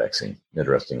taking the vaccine,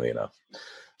 interestingly enough.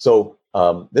 So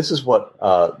this is what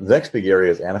the next big area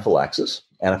is anaphylaxis.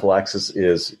 Anaphylaxis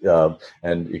is,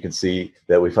 and you can see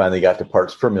that we finally got to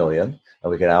parts per million,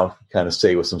 and we can now kind of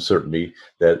say with some certainty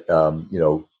that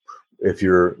if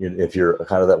you're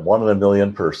kind of that 1 in a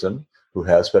million person who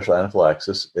has special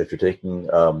anaphylaxis, if you're taking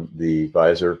the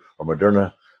Pfizer or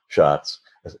Moderna shots,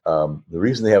 the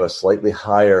reason they have a slightly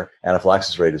higher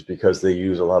anaphylaxis rate is because they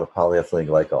use a lot of polyethylene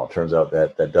glycol. It turns out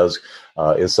that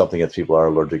is something that people are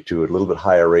allergic to at a little bit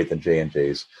higher rate than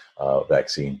J&J's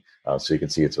vaccine. So you can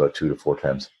see it's about 2 to 4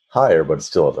 times higher, but it's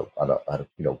still at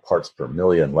a parts per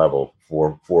million level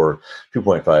for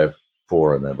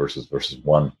 2.54, and then versus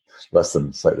one,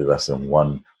 slightly less than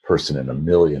 1 person in a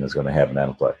million is going to have an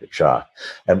anaphylactic shock.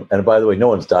 And by the way, no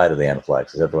one's died of the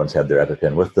anaphylaxis. Everyone's had their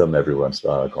EpiPen with them. Everyone's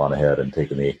gone ahead and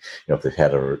taken if they've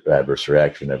had an adverse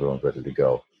reaction, everyone's ready to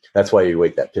go. That's why you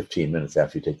wait that 15 minutes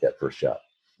after you take that first shot.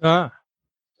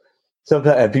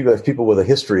 Sometimes, and people with a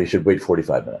history should wait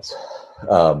 45 minutes.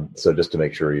 So just to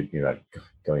make sure you're not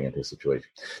going into a situation.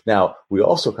 Now, we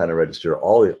also kind of register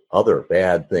all the other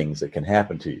bad things that can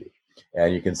happen to you.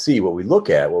 And you can see what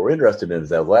we're interested in is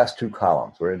that last 2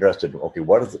 columns. We're interested in, okay,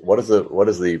 what is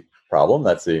the problem?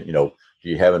 That's do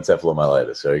you have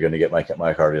encephalomyelitis? Are you going to get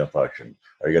myocardial infarction?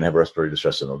 Are you going to have respiratory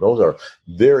distress syndrome? Those are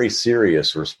very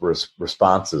serious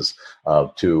responses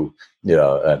to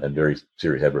and very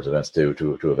serious adverse events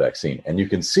to a vaccine. And you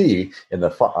can see on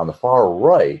the far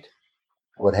right,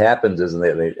 what happens is,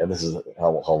 and this is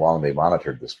how long they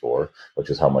monitored this for,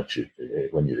 which is how much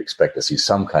when you'd expect to see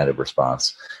some kind of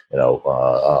response,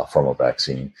 from a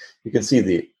vaccine. You can see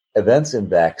the events in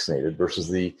vaccinated versus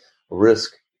the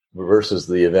risk versus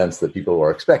the events that people are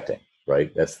expecting.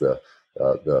 Right, that's the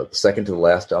second to the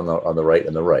last on the right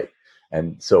and the right.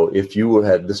 And so, if you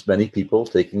had this many people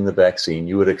taking the vaccine,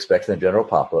 you would expect in the general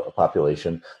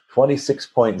population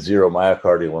 26.0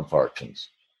 myocardial infarctions.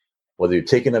 Whether you've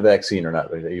taken a vaccine or not,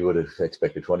 you would have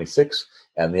expected 26,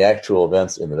 and the actual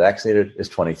events in the vaccinated is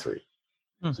 23.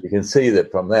 So you can see that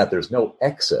from that, there's no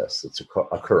excess that's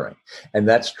occurring. And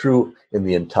that's true in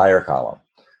the entire column.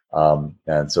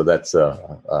 And so that's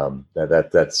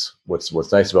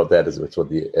what's nice about that is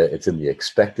it's in the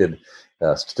expected,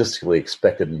 statistically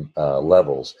expected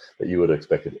levels that you would have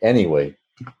expected anyway,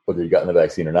 whether you've gotten the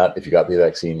vaccine or not. If you got the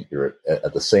vaccine, you're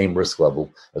at the same risk level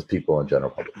as people in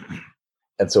general public.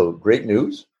 And so great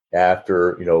news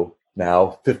after,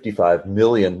 now 55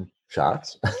 million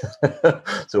shots.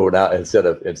 So we're now instead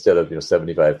of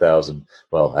 75,000,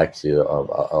 well, actually,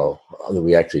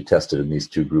 we actually tested in these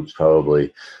 2 groups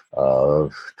probably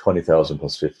 20,000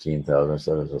 plus 15,000,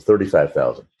 so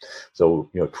 35,000. So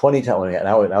 20 times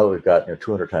now that we've got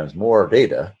 200 times more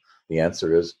data, the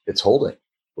answer is it's holding,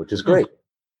 which is great.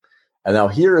 And now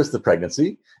here is the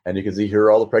pregnancy, and you can see here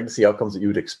are all the pregnancy outcomes that you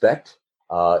would expect.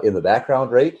 In the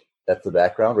background rate, that's the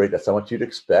background rate. That's how much you'd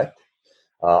expect.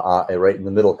 Right in the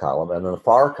middle column, and in the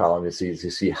far column, you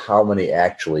see how many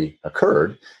actually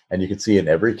occurred, and you can see in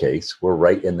every case we're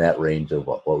right in that range of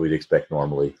what we'd expect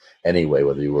normally anyway,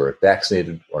 whether you were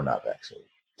vaccinated or not vaccinated.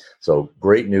 So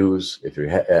great news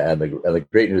and the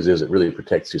great news is it really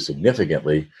protects you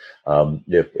significantly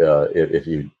if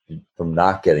you from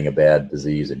not getting a bad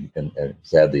disease and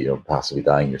sadly possibly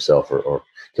dying yourself or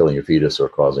killing your fetus or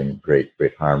causing great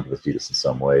harm to the fetus in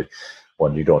some way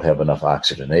when you don't have enough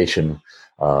oxygenation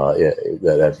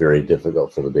That's very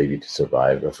difficult for the baby to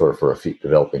survive, for a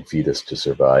developing fetus to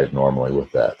survive normally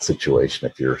with that situation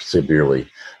if you're severely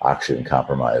oxygen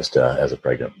compromised as a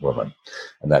pregnant woman.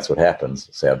 And that's what happens,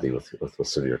 sadly, with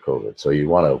severe COVID. So you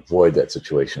want to avoid that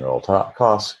situation at all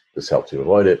costs. This helps you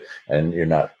avoid it, and you're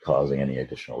not causing any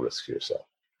additional risk to yourself.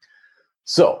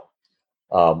 So,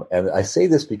 and I say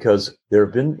this because there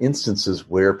have been instances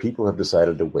where people have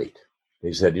decided to wait.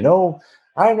 They said,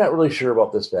 I'm not really sure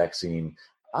about this vaccine.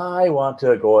 I want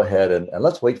to go ahead and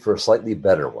let's wait for a slightly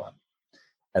better one.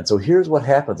 And so here's what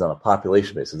happens on a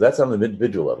population basis. That's on the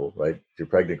individual level, right? If you're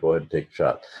pregnant, go ahead and take a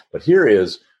shot. But here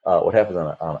is what happens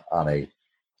on a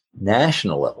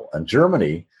national level. And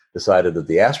Germany decided that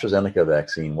the AstraZeneca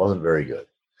vaccine wasn't very good.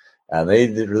 And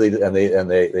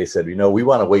they said, we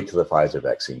want to wait till the Pfizer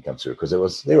vaccine comes through,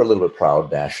 because they were a little bit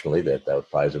proud nationally that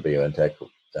Pfizer BioNTech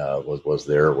was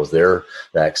their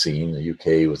vaccine. The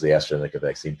UK was the AstraZeneca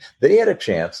vaccine. They had a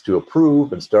chance to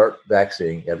approve and start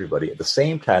vaccinating everybody at the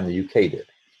same time the UK did.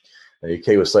 The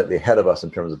UK was slightly ahead of us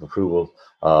in terms of approval.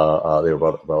 They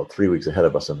were about 3 weeks ahead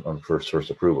of us on first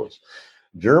approvals.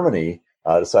 Germany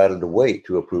decided to wait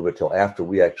to approve it till after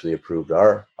we actually approved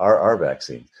our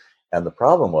vaccine. And the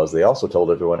problem was they also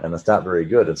told everyone, and it's not very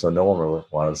good, and so no one really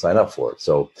wanted to sign up for it.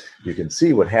 So you can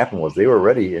see what happened was they were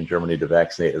ready in Germany to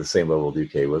vaccinate at the same level the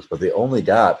UK was, but they only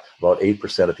got about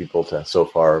 8% of people to so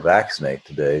far vaccinate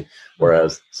today,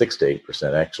 whereas 6 to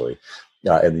 8% actually.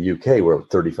 In the UK, we're at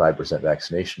 35%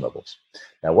 vaccination levels.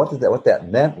 Now, what that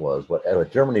meant was,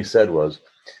 what Germany said was,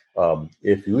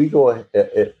 if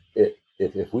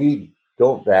we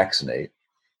don't vaccinate,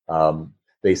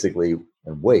 basically,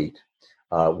 and wait,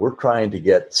 we're trying to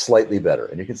get slightly better.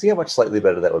 And you can see how much slightly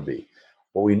better that would be.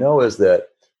 What we know is that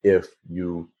if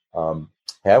you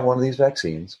have one of these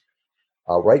vaccines,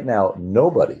 right now,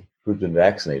 nobody who's been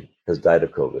vaccinated has died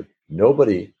of COVID.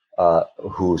 Nobody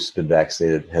who's been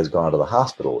vaccinated has gone to the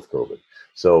hospital with COVID.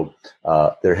 So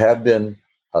there have been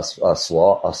a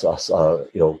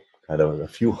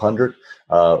few hundred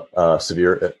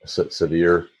severe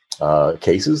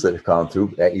cases that have gone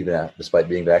through even despite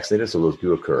being vaccinated. So those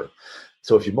do occur.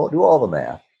 So if you do all the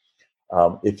math,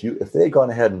 if they had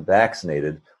gone ahead and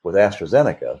vaccinated with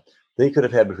AstraZeneca, they could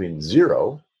have had between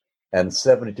 0 and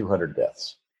 7,200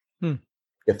 deaths.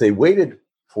 If they waited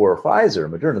for Pfizer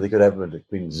and Moderna, they could have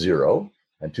between 0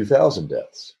 and 2,000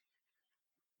 deaths.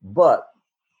 But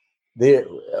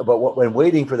when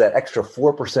waiting for that extra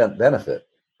 4% benefit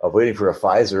of waiting for a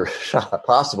Pfizer shot,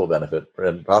 possible benefit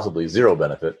and possibly 0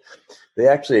 benefit, they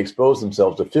actually exposed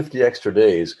themselves to 50 extra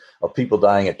days of people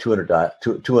dying at 200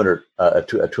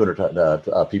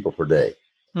 people per day.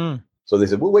 So they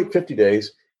said, we'll wait 50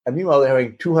 days. And meanwhile, they're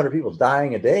having 200 people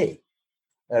dying a day.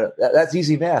 That's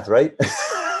easy math, right?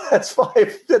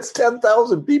 That's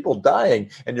 10,000 people dying.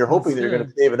 And you're hoping that you're going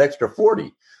to save an extra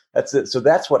 40. That's it. So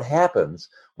that's what happens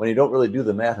when you don't really do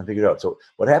the math and figure it out. So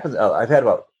what happens, I've had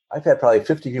probably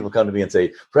 50 people come to me and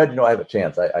say, Fred, I have a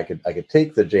chance. I could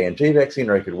take the J&J vaccine,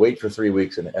 or I could wait for 3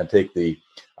 weeks and take the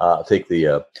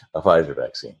Pfizer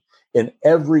vaccine. And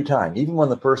every time, even when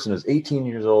the person is 18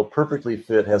 years old, perfectly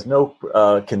fit, has no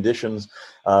conditions,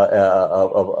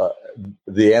 the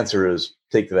answer is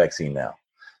take the vaccine now.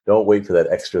 Don't wait for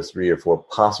that extra 3 or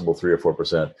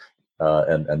 4%,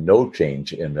 and no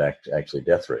change in actually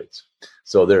death rates.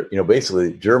 So there,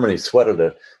 basically Germany sweated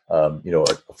a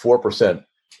 4%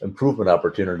 improvement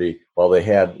opportunity while they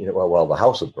had, while the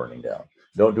house was burning down.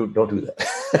 Don't do that.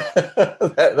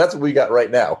 That's what we got right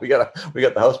now. We got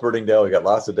the house burning down. We got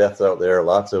lots of deaths out there.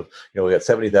 Lots of, we got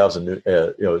 70,000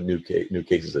 new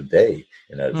cases a day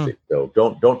in the United States. So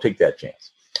don't take that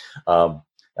chance. Now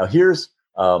here's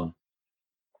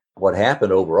what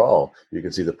happened overall. You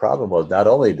can see the problem was not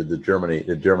only did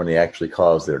Germany actually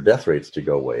cause their death rates to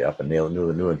go way up and the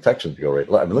new infections to go right.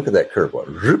 I mean, look at that curve,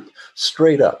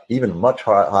 straight up, even much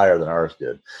higher than ours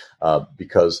did,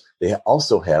 because they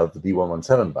also have the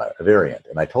B117 variant.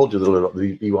 And I told you the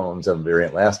B117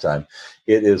 variant last time.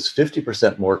 It is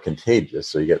 50% more contagious,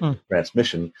 so you get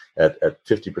transmission at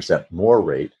 50% more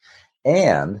rate,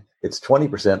 and it's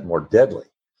 20% more deadly.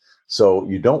 So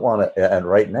you don't want to, and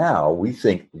right now we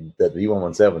think that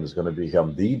V117 is going to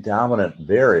become the dominant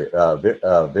variant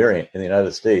in the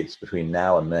United States between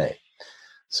now and May.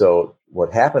 So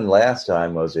what happened last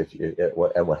time was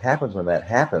what happens when that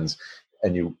happens,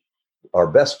 and our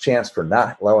best chance for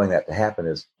not allowing that to happen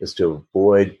is to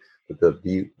avoid to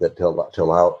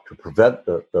prevent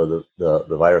the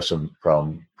virus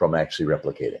from actually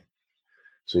replicating.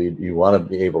 So you want to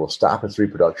be able to stop its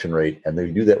reproduction rate, and then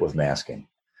you do that with masking.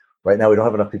 Right now, we don't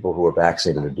have enough people who are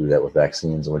vaccinated to do that with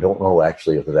vaccines, and we don't know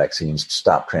actually if the vaccines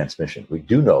stop transmission. We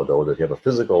do know, though, that if you have a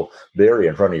physical barrier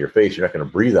in front of your face, you're not going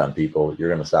to breathe on people, you're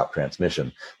going to stop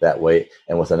transmission that way.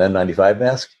 And with an N95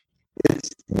 mask,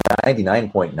 it's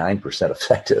 99.9%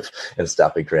 effective in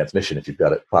stopping transmission if you've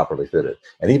got it properly fitted.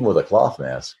 And even with a cloth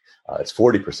mask, it's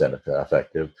 40%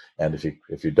 effective. And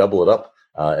if you double it up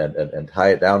and tie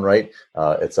it down right,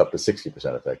 it's up to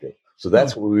 60% effective. So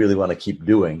that's what we really want to keep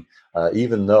doing,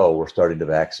 even though we're starting to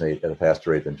vaccinate at a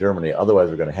faster rate than Germany. Otherwise,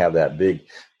 we're going to have that big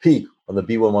peak when the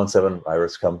B117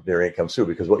 virus variant comes through,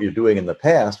 because what you're doing in the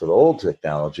past with old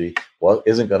technology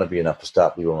isn't going to be enough to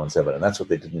stop B117, and that's what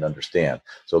they didn't understand.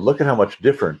 So look at how much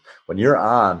different when you're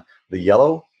on the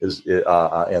yellow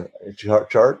and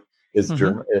chart is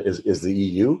Germany, is the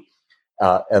EU,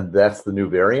 and that's the new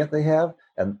variant they have,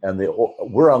 and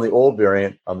we're on the old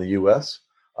variant on the US.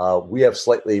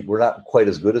 We're not quite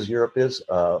as good as Europe is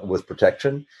with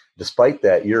protection. Despite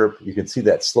that, Europe, you can see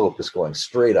that slope just going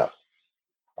straight up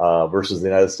versus the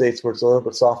United States, where it's a little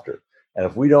bit softer. And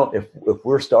if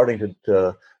we're starting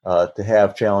to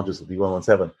have challenges with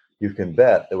B117, you can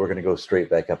bet that we're going to go straight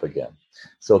back up again.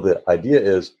 So the idea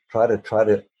is try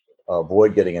to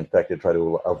avoid getting infected, try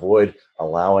to avoid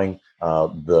allowing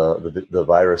the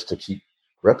virus to keep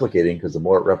replicating, because the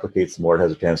more it replicates, the more it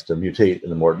has a chance to mutate,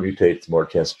 and the more it mutates, the more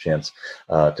it has a chance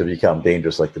to become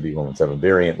dangerous, like the B117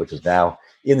 variant, which is now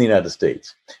in the United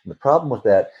States. And the problem with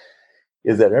that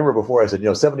is that, remember before I said,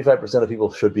 75% of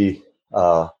people should be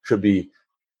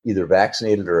either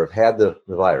vaccinated or have had the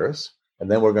virus,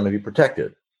 and then we're going to be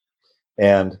protected.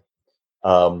 And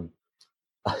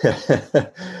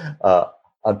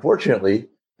unfortunately,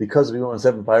 because the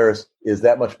B117 virus is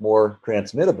that much more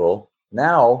transmittable,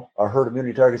 now our herd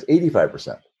immunity target is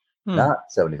 85%, not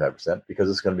 75%, because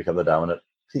it's going to become the dominant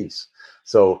piece.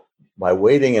 So by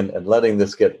waiting and letting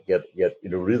this get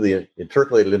really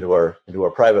intercalated into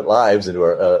our private lives,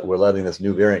 we're letting this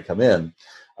new variant come in,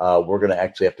 we're going to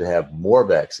actually have to have more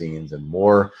vaccines and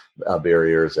more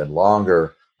barriers and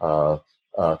longer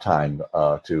time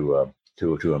to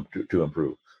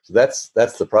improve. So that's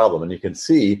the problem. And you can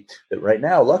see that right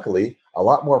now, luckily, a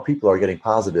lot more people are getting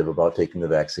positive about taking the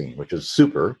vaccine, which is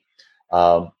super.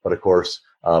 But of course,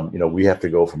 we have to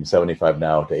go from 75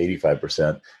 now to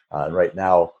 85%. And right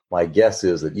now, my guess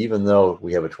is that even though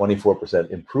we have a 24%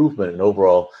 improvement in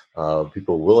overall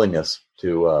people willingness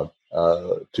to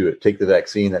take the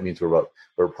vaccine, that means we're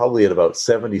probably at about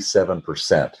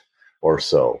 77% or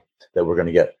so that we're going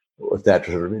to get with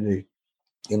natural immunity.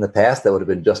 In the past, that would have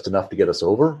been just enough to get us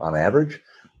over on average.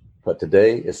 But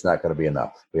today, it's not going to be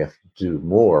enough. We have to do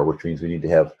more, which means we need to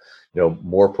have,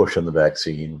 more push on the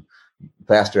vaccine,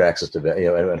 faster access to,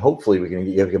 and hopefully we can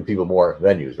give people more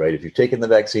venues, right? If you've taken the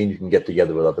vaccine, you can get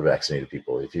together with other vaccinated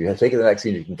people. If you have taken the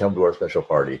vaccine, you can come to our special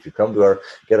party. If you come to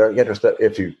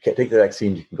if you take the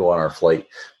vaccine, you can go on our flight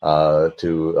on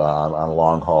a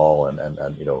long haul and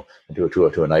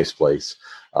to a nice place.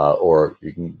 Or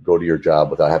you can go to your job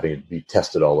without having to be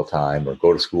tested all the time, or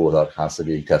go to school without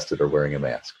constantly being tested or wearing a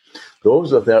mask.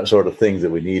 Those are the sort of things that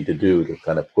we need to do to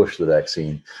kind of push the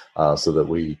vaccine so that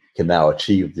we can now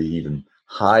achieve the even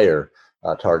higher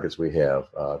targets we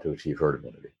have to achieve herd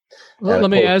immunity. Well,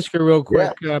 let me ask you real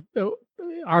quick. Yeah.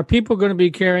 Are people going to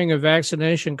be carrying a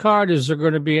vaccination card? Is there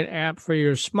going to be an app for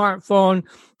your smartphone?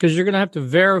 Because you're going to have to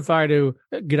verify to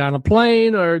get on a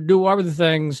plane or do other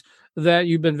things that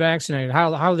you've been vaccinated.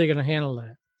 How are they going to handle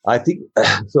that? I think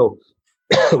so.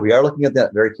 We are looking at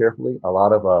that very carefully. A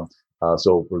lot of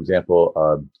so, for example,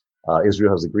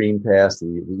 Israel has the green pass.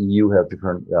 The EU have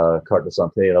different carte de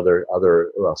santé and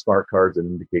other smart cards that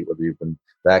indicate whether you've been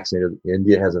vaccinated.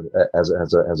 India has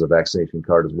a vaccination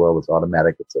card as well. It's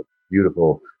automatic. It's a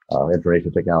beautiful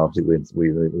information technology we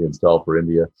installed for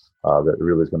India that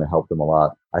really is going to help them a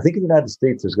lot. I think in the United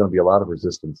States, there's going to be a lot of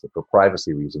resistance for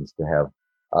privacy reasons to have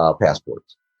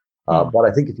passports. But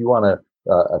I think if you want to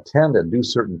attend and do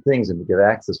certain things and to get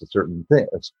access to certain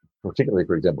things, particularly,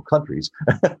 for example, countries,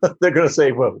 they're going to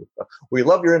say, well, we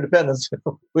love your independence,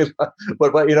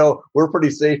 but we're pretty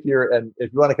safe here. And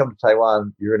if you want to come to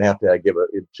Taiwan, you're going to have to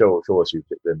show us you've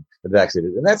been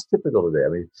vaccinated. And that's typical today. I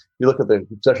mean, you look at the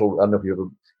special, I don't know if you ever,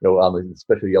 on the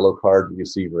special yellow card that you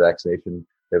see for vaccination,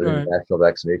 they have an international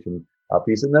vaccination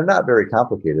piece, and they're not very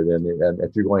complicated. And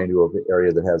if you're going into an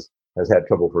area that has had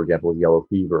trouble, for example, with yellow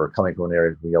fever, or coming from an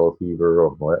area with yellow fever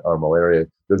or malaria,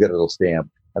 you'll get a little stamp,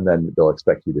 and then they'll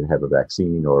expect you to have a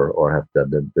vaccine or have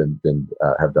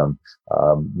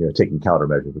taken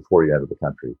countermeasures before you enter the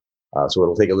country. So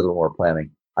it'll take a little more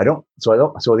planning. So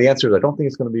the answer is I don't think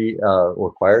it's going to be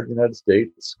required in the United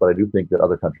States, but I do think that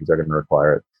other countries are going to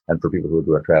require it. And for people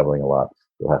who are traveling a lot,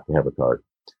 you'll have to have a card.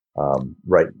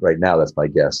 Right now, that's my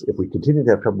guess. If we continue to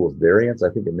have trouble with variants, I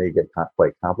think it may get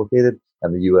quite complicated,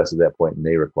 and the U.S. at that point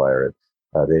may require it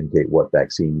to indicate what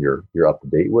vaccine you're up to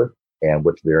date with and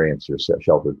which variants you're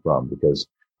sheltered from. Because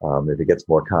if it gets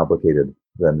more complicated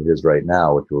than it is right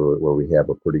now, where we have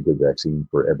a pretty good vaccine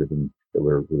for everything that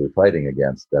we're really fighting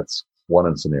against, that's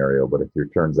one scenario. But if it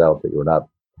turns out that you're not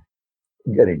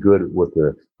getting good with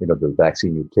the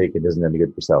vaccine you've taken isn't any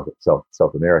good for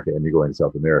South America, and you're going to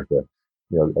South America,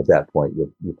 at that point,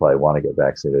 you probably want to get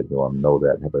vaccinated. You want to know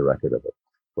that and have a record of it.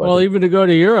 So well, even to go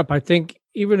to Europe, I think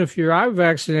even if you're out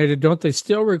vaccinated, don't they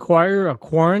still require a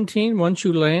quarantine once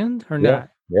you land or not?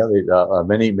 Yeah,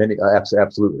 many,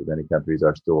 absolutely. Many countries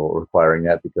are still requiring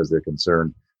that because they're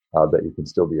concerned that you can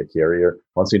still be a carrier.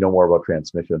 Once you know more about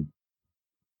transmission,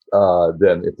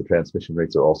 then if the transmission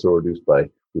rates are also reduced by,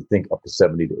 we think, up to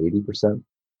 70 to 80%,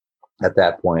 at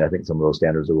that point, I think some of those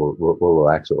standards will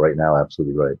relax. So right now,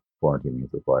 absolutely right. Quarantining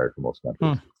is required for most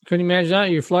countries. Can you imagine that?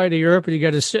 You fly to Europe and you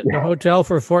got to sit in a hotel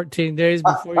for 14 days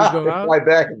before you go out? Fly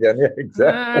back again. Yeah,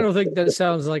 exactly. I don't think that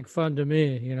sounds like fun to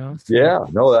me, So. Yeah,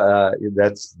 no,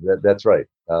 that's right.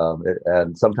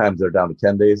 And sometimes they're down to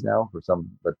 10 days now for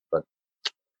some, but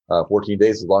 14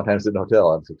 days is a long time to sit in a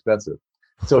hotel. It's expensive.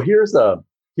 So here is the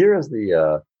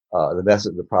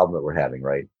message, the problem that we're having,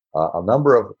 right? A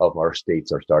number of our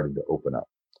states are starting to open up.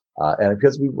 And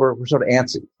because we're sort of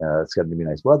antsy, it's going to be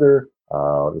nice weather.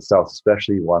 The South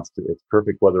especially it's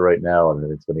perfect weather right now,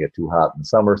 and it's going to get too hot in the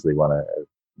summer, so they want to,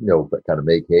 kind of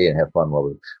make hay and have fun while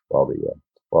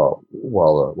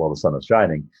the sun is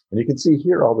shining. And you can see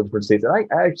here all the different states. And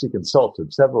I actually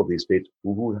consulted several of these states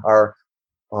who are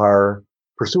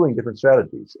pursuing different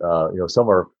strategies. Some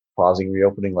are pausing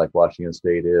reopening, like Washington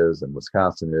State is and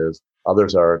Wisconsin is.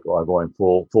 Others are going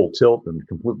full tilt and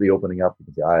completely opening up. You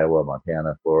can see Iowa,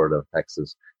 Montana, Florida,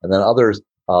 Texas, and then others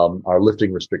are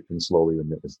lifting restrictions slowly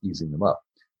and easing them up.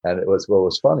 And what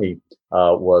was funny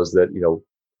was that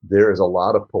there is a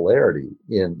lot of polarity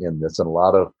in this, and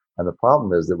the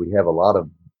problem is that we have a lot of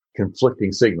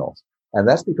conflicting signals, and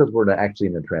that's because we're actually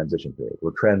in a transition period.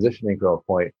 We're transitioning from a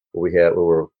point where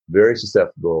we're very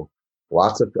susceptible.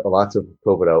 Lots of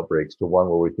COVID outbreaks to one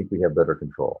where we think we have better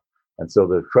control. And so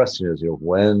the question is,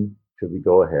 when should we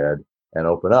go ahead and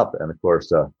open up? And of course,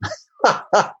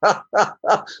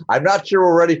 I'm not sure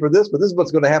we're ready for this, but this is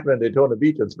what's going to happen in Daytona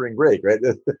Beach on spring break, right?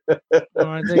 I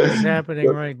think it's happening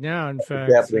right now. In fact,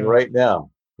 it's happening right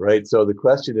now, right? So the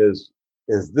question is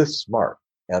this smart?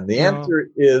 And the answer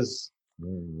is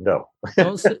no.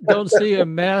 Don't see a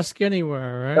mask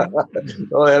anywhere, right?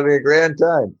 Oh, having a grand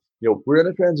time. We're in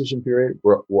a transition period.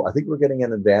 I think we're getting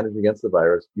an advantage against the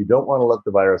virus. You don't want to let the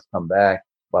virus come back,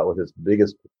 but with its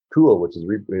biggest tool, which is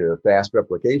fast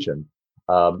replication.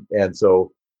 And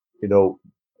so,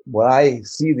 when I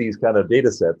see these kind of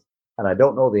data sets and I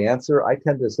don't know the answer, I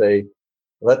tend to say,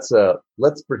 let's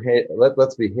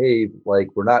behave like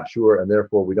we're not sure, and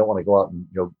therefore we don't want to go out and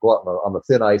go out on the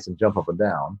thin ice and jump up and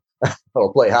down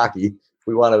or play hockey.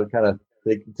 We want to kind of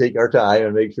take our time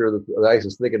and make sure that the ice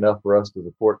is thick enough for us to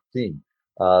support the team.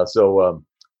 The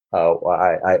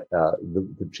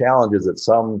challenge is that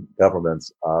some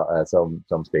governments, some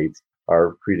states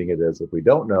are treating it as, if we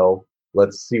don't know,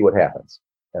 let's see what happens.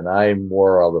 And I'm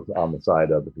more on the side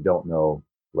of, if you don't know,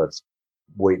 let's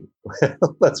wait.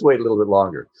 Let's wait a little bit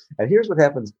longer. And here's what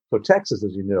happens. So Texas,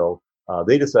 as you know,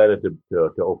 they decided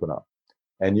to open up,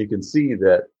 and you can see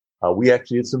that. We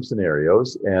actually did some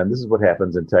scenarios, and this is what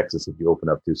happens in Texas if you open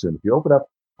up too soon. If you open up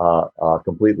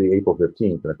completely April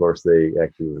 15th, and of course they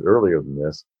actually were earlier than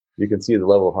this, you can see the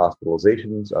level of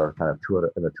hospitalizations are kind of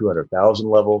in the 200,000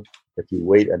 level. If you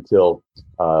wait until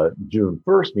June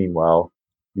 1st, meanwhile,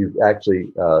 you've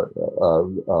actually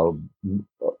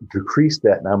decreased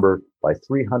that number by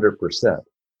 300%.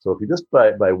 So if you just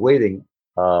by waiting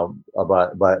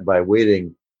by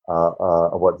waiting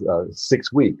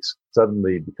 6 weeks,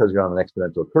 suddenly, because you're on an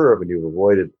exponential curve and you've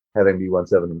avoided having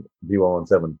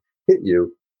B117 hit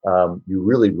you, you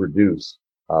really reduce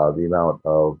the amount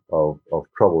of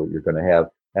trouble that you're going to have.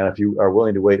 And if you are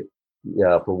willing to wait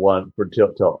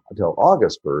until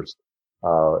August 1st,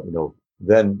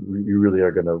 then you really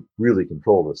are going to really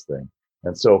control this thing.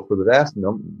 And so for the vast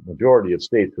majority of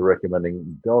states who are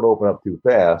recommending don't open up too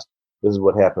fast, this is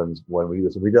what happens when we do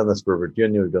this. We've done this for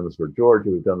Virginia, we've done this for Georgia,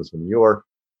 we've done this for New York.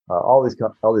 All these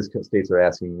states are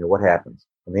asking, what happens?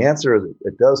 And the answer is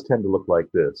it does tend to look like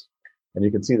this. And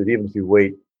you can see that even if you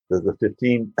wait the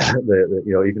 15,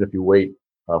 even if you wait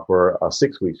for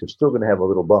 6 weeks, you're still going to have a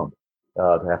little bump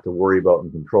to have to worry about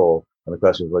and control. And the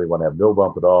question is whether you want to have no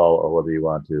bump at all or whether you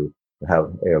want to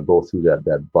have go through that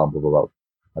bump of about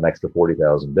an extra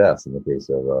 40,000 deaths in the case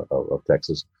of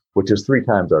Texas, which is 3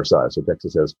 times our size. So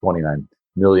Texas has 29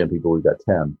 million people. We've got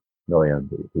 10 million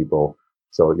people.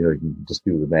 So, you can just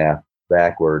do the math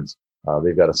backwards.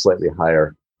 They've got a slightly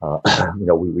higher, we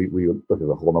look at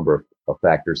a whole number of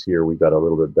factors here. We've got a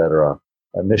little bit better,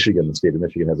 Michigan, the state of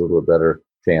Michigan has a little bit better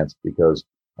chance because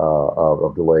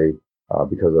of delay,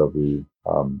 because of the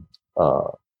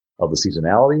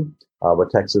seasonality. But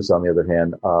Texas, on the other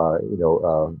hand,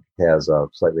 has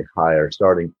slightly higher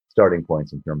starting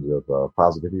points in terms of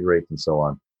positivity rates and so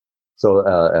on. So,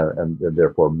 and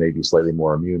therefore maybe slightly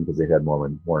more immune because they've had more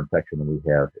infection than we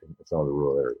have in some of the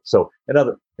rural areas. So, in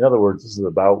other words, this is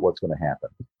about what's going to happen.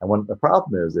 And when the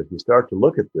problem is, if you start to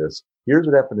look at this, here's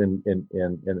what happened in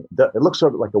it looks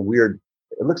sort of like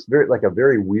it looks like a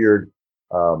very weird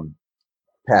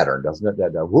pattern, doesn't it?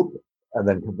 That whoop, and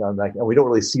then comes down back, and we don't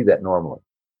really see that normally.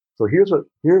 So here's what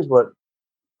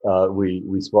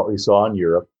we saw in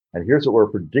Europe. And here's what we're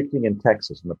predicting in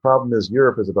Texas. And the problem is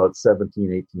Europe is about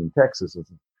 17, 18 Texas.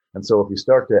 And so if you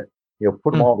start to,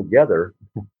 put them all together,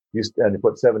 and you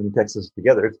put 17 Texas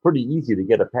together, it's pretty easy to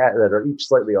get a pattern that are each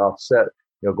slightly offset,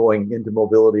 going into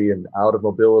mobility and out of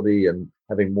mobility and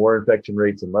having more infection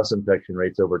rates and less infection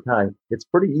rates over time. It's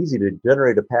pretty easy to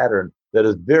generate a pattern that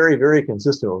is very, very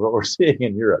consistent with what we're seeing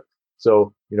in Europe.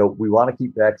 So, we want to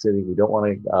keep vaccinating. We don't want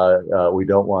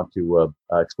to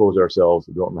expose ourselves.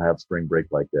 We don't want to have spring break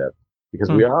like that because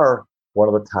we are one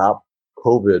of the top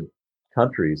COVID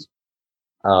countries,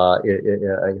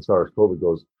 as far as COVID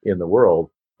goes in the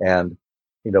world. And,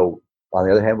 on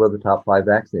the other hand, we're the top 5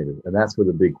 vaccinated. And that's where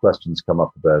the big questions come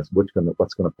up about what's going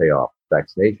to pay off,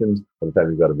 vaccinations, or the fact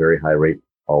we've got a very high rate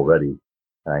already.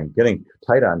 I'm getting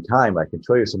tight on time. I can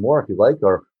show you some more if you like,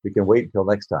 or we can wait until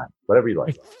next time, whatever you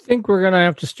like. I think we're going to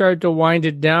have to start to wind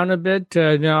it down a bit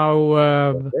now,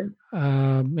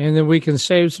 and then we can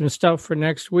save some stuff for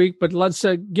next week. But let's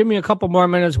give me a couple more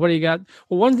minutes. What do you got?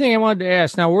 Well, one thing I wanted to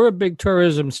ask. Now, we're a big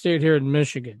tourism state here in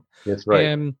Michigan. That's right.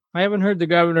 And I haven't heard the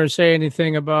governor say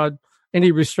anything about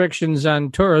any restrictions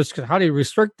on tourists. How do you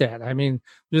restrict that? I mean,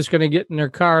 they're just going to get in their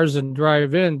cars and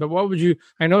drive in. But what would you?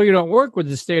 I know you don't work with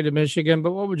the state of Michigan,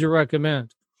 but what would you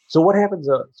recommend? So what happens?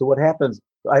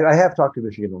 I have talked to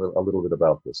Michigan a little bit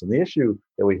about this, and the issue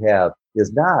that we have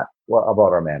is not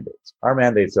about our mandates. Our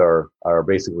mandates are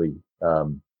basically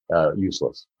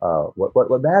useless.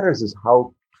 What matters is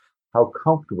how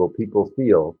comfortable people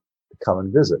feel to come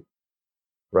and visit,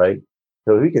 right?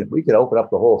 So we can open up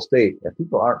the whole state. If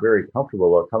people aren't very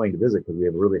comfortable about coming to visit because we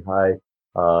have a really high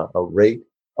a rate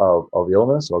of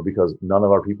illness, or because none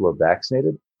of our people are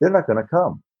vaccinated, they're not going to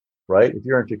come, right? If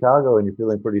you're in Chicago and you're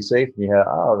feeling pretty safe, and you have,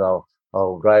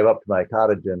 I'll drive up to my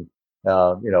cottage in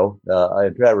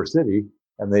Traverse City,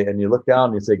 and you look down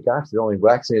and you say, gosh, they're only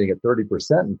vaccinating at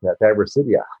 30% in Traverse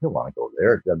City. I don't want to go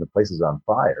there. And the place is on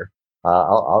fire.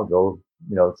 I'll go,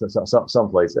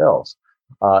 someplace else.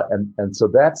 And so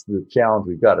that's the challenge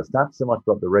we've got. It's not so much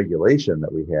about the regulation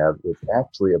that we have. It's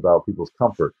actually about people's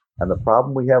comfort. And the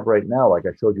problem we have right now, like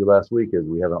I showed you last week, is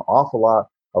we have an awful lot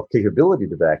of capability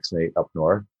to vaccinate up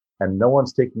north, and no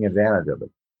one's taking advantage of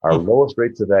it. Our lowest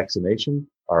rates of vaccination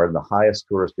are in the highest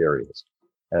tourist areas.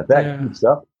 And if that keeps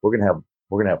up, we're going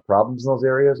to have problems in those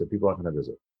areas, and people aren't going to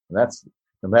visit. And that's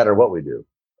no matter what we do,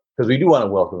 because we do want to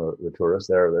welcome the tourists.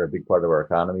 They're a big part of our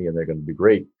economy, and they're going to be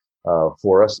great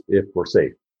for us if we're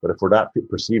safe. But if we're not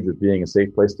perceived as being a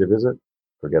safe place to visit,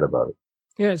 forget about it.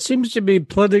 Yeah, it seems to be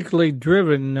politically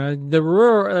driven. The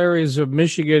rural areas of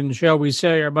Michigan, shall we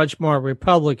say, are much more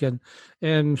Republican,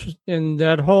 and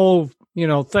that whole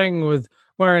thing with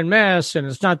wearing masks and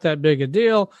it's not that big a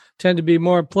deal tend to be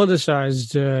more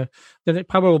politicized than it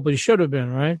probably should have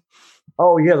been, right?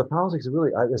 Oh yeah, the politics are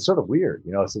really, it's sort of weird.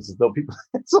 It's as though people,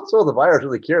 it's also the virus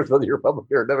really cares whether you're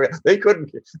Republican or Democrat. The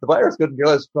virus couldn't care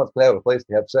less, wants to have a place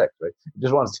to have sex, right? It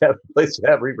just wants to have a place to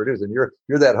have reproduce. And you're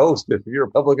that host. If you're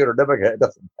Republican or Democrat, it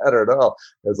doesn't matter at all.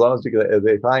 As long as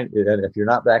they find, and if you're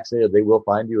not vaccinated, they will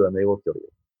find you and they will kill you.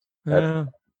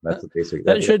 That's the basic.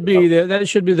 That should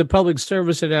be the public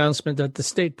service announcement that the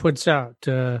state puts out.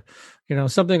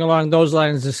 Something along those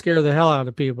lines to scare the hell out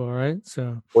of people, right?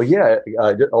 So. Well, yeah,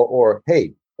 or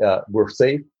hey, we're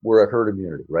safe. We're at herd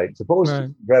immunity, right? Suppose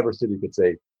Traverse City could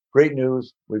say, "Great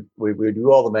news. We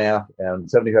do all the math, and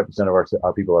 75% of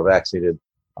our people are vaccinated,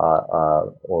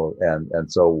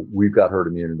 and so we've got herd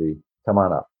immunity. Come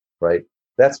on up, right?"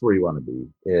 That's where you want to be,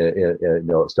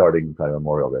 starting kind of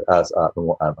Memorial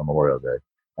Day.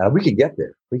 And we can get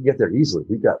there. We can get there easily.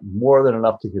 We've got more than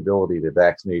enough capability to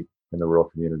vaccinate in the rural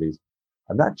communities.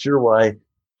 I'm not sure why,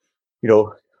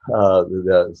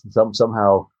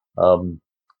 somehow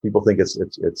people think it's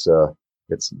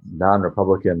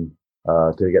non-Republican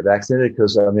to get vaccinated,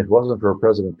 because if it wasn't for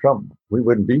President Trump, we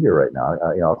wouldn't be here right now.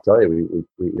 I'll tell you,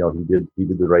 he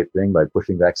did the right thing by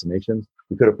pushing vaccinations.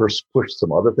 We could have pushed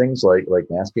some other things like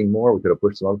masking more. We could have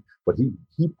pushed some other, but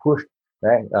he pushed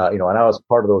that. And I was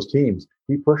part of those teams.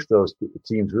 He pushed those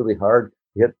teams really hard.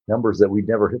 He hit numbers that we'd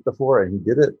never hit before, and he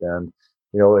did it. And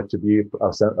it should be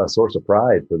a source of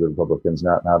pride for the Republicans,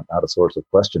 not a source of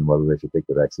question whether they should take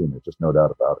the vaccine. There's just no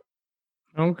doubt about it.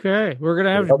 Okay, we're going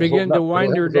to have to begin to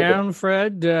wind her down,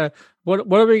 Fred. What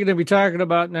are we going to be talking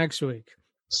about next week?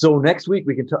 So next week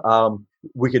we can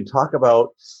talk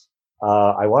about.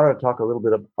 I wanted to talk a little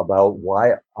bit about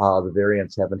why the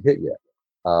variants haven't hit yet,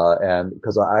 and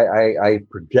because I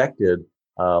projected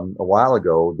a while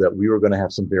ago that we were going to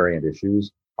have some variant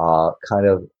issues, kind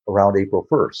of around April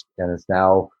 1st, and it's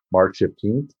now March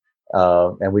 15th,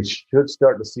 and we should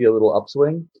start to see a little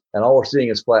upswing, and all we're seeing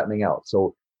is flattening out.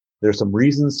 So there's some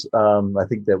reasons I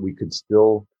think that we could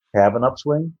still have an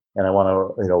upswing, and I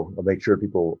want to make sure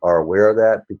people are aware of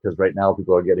that, because right now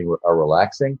people are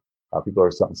relaxing. People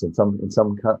are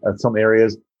in some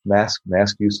areas mask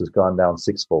use has gone down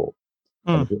sixfold,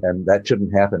 and that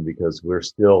shouldn't happen because we're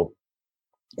still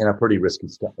in a pretty risky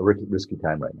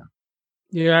time right now.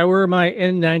 Yeah, I wear my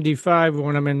N95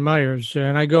 when I'm in Myers,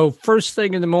 and I go first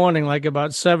thing in the morning, like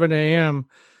about 7 a.m.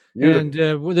 And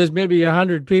there's maybe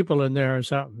 100 people in there or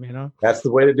something, That's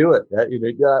the way to do it. And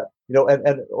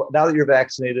now that you're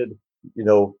vaccinated,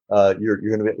 you're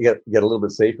going to get a little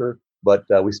bit safer. But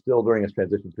we still, during this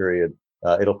transition period,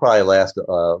 it'll probably last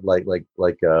like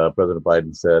President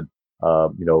Biden said,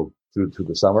 through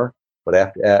the summer. But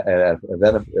after and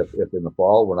then if in the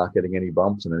fall we're not getting any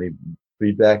bumps and any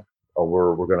feedback,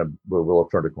 we'll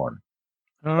turn the corner.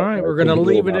 All right, we're going to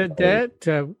leave it at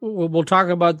that. We'll talk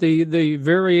about the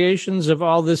variations of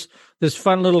all this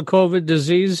fun little COVID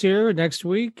disease here next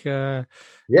week.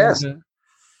 Yes,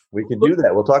 we can do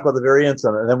that. We'll talk about the variants,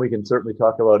 and then we can certainly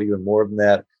talk about even more than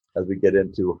that as we get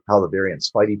into how the variants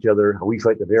fight each other, how we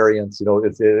fight the variants.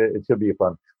 It should be a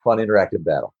fun interactive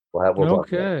battle.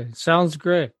 Okay, sounds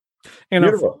great. And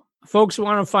if folks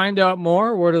want to find out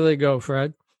more, where do they go,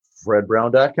 Fred?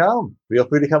 FredBrown.com. Feel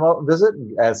free to come out and visit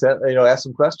and ask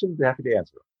some questions. Be happy to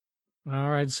answer them.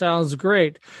 All right. Sounds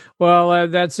great. Well,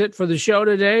 that's it for the show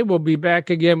today. We'll be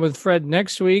back again with Fred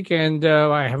next week. And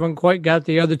I haven't quite got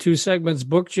the other two segments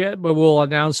booked yet, but we'll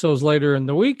announce those later in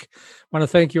the week. I want to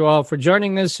thank you all for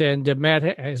joining us. And Matt,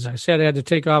 as I said, had to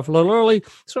take off a little early.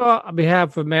 So on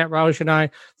behalf of Matt Roush and I,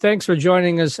 thanks for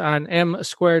joining us on M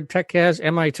Squared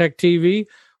TechCast, MI Tech TV.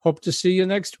 Hope to see you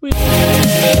next week.